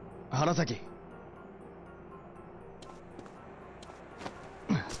原崎。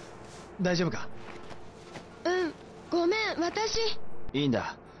大丈夫か？うん、ごめん、私。いいん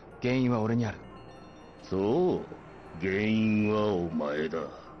だ。原因は俺にある。そう、原因はお前だ。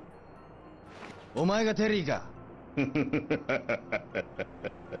お前がテリーか。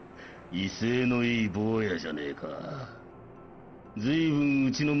威勢のいい坊やじゃねえか。ずいぶん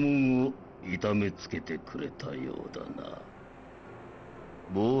うちの門を痛めつけてくれたようだな。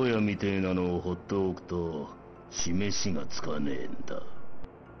坊やみてえなのを放っておくと示しがつかねえんだ。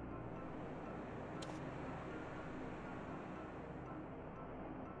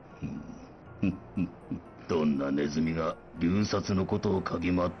どんなネズミが流殺のことを嗅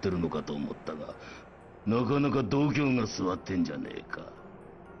ぎ回ってるのかと思ったが、なかなか度胸が座ってんじゃねえか。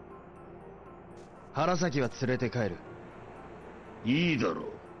原崎は連れて帰る。いいだろ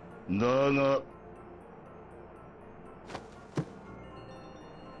う。だが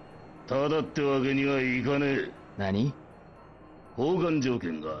ただってわけにはいかねえ。何？交換条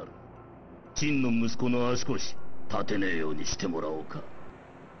件がある。陳の息子の足腰立てねえようにしてもらおうか。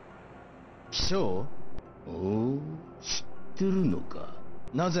気象？おお、知ってるのか。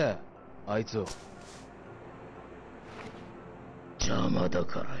なぜあいつを？邪魔だ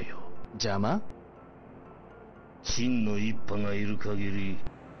からよ。邪魔？陳の一派がいる限り、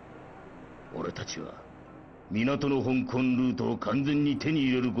俺たちは港の香港ルートを完全に手に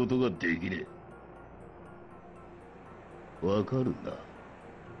入れることができねえ。わかるな？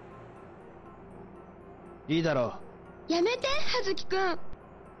いいだろう。やめて、葉月くん。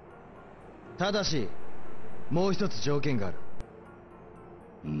ただし、もう一つ条件があ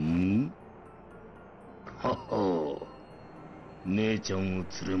る。ん？はは。姉ちゃんを連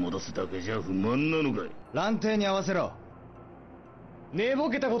れ戻すだけじゃ不満なのかい？蘭亭に合わせろ。寝ぼ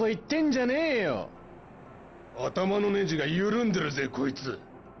けたこと言ってんじゃねえよ。頭のネジが緩んでるぜ、こいつ。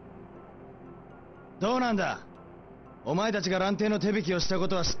どうなんだ？お前たちが蘭亭の手引きをしたこ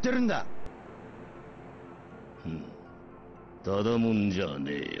とは知ってるんだ。ただもんじゃ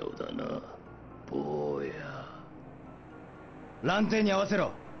ねえようだな、坊や。蘭亭に合わせ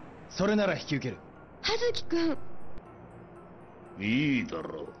ろ。それなら引き受ける。葉月くん。いいだ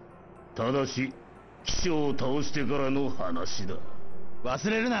ろう。ただし騎将を倒してからの話だ。忘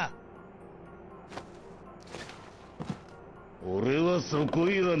れるな。俺はそこ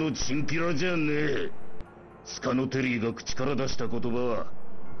いらのチンピラじゃねえ。スカノテリーが口から出した言葉は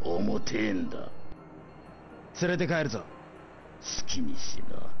重てえんだ。連れて帰るぞ。好きにし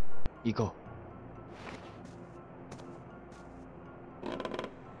な。行こ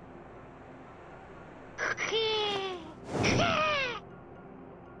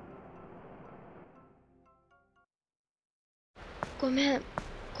ごめん、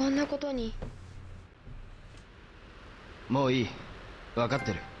こんなことに。もういい。分かっ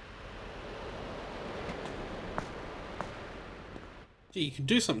てる。Gee, you could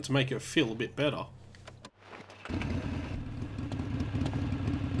do something to make it feel a bit better.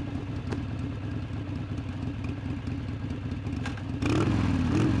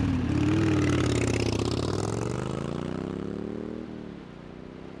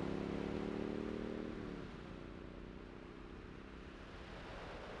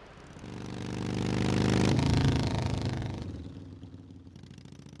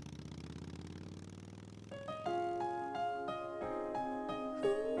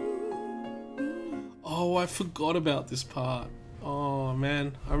 Oh, I forgot about this part. Oh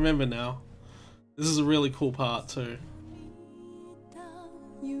man, I remember now. This is a really cool part too.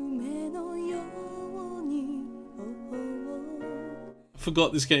 I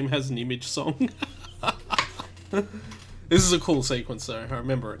forgot this game has an image song. This is a cool sequence though, I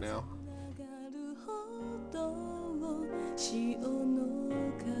remember it now.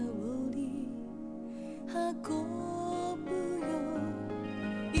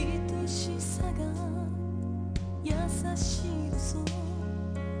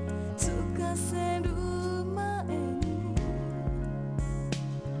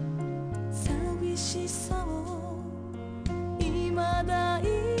 しさを未だい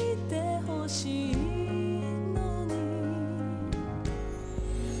てほしいのに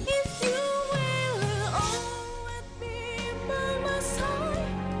If you will always be by my side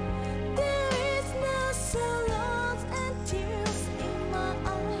There is no sorrows and tears in my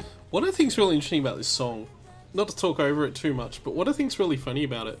eyes. What I think's really interesting about this song, not to talk over it too much, but what I think's really funny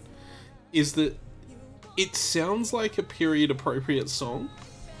about it is that it sounds like a period appropriate song.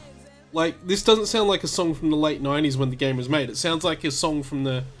 Like, this doesn't sound like a song from the late 90s when the game was made. It sounds like a song from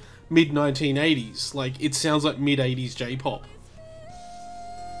the mid 1980s. Like, it sounds like mid 80s J-pop.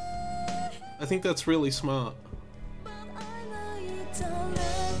 I think that's really smart.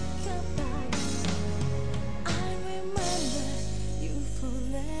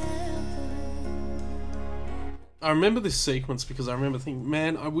 I remember this sequence because I remember thinking,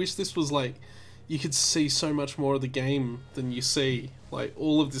 man, I wish this was like, you could see so much more of the game than you see. Like,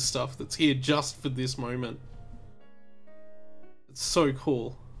 all of this stuff that's here just for this moment. It's so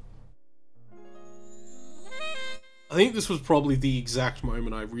cool. I think this was probably the exact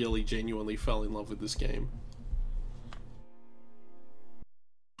moment I really genuinely fell in love with this game.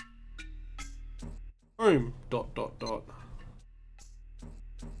 Home, ...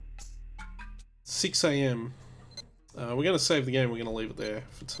 6 AM. We're going to save the game, we're going to leave it there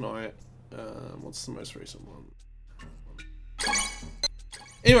for tonight. What's the most recent one?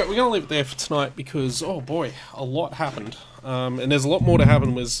 Anyway, we're going to leave it there for tonight because, oh boy, a lot happened. And there's a lot more to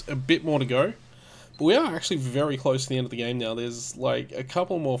happen, there's a bit more to go. But we are actually very close to the end of the game now. There's like a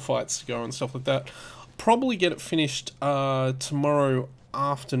couple more fights to go and stuff like that. Probably get it finished tomorrow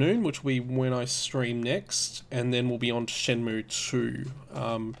afternoon, which will be when I stream next, and then we'll be on to Shenmue 2.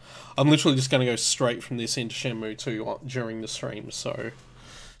 I'm literally just going to go straight from this into Shenmue 2 during the stream, so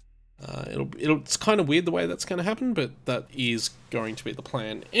it's kind of weird the way that's going to happen, but that is going to be the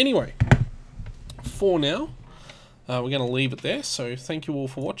plan. Anyway, for now, we're going to leave it there, so thank you all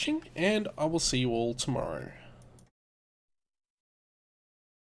for watching, and I will see you all tomorrow.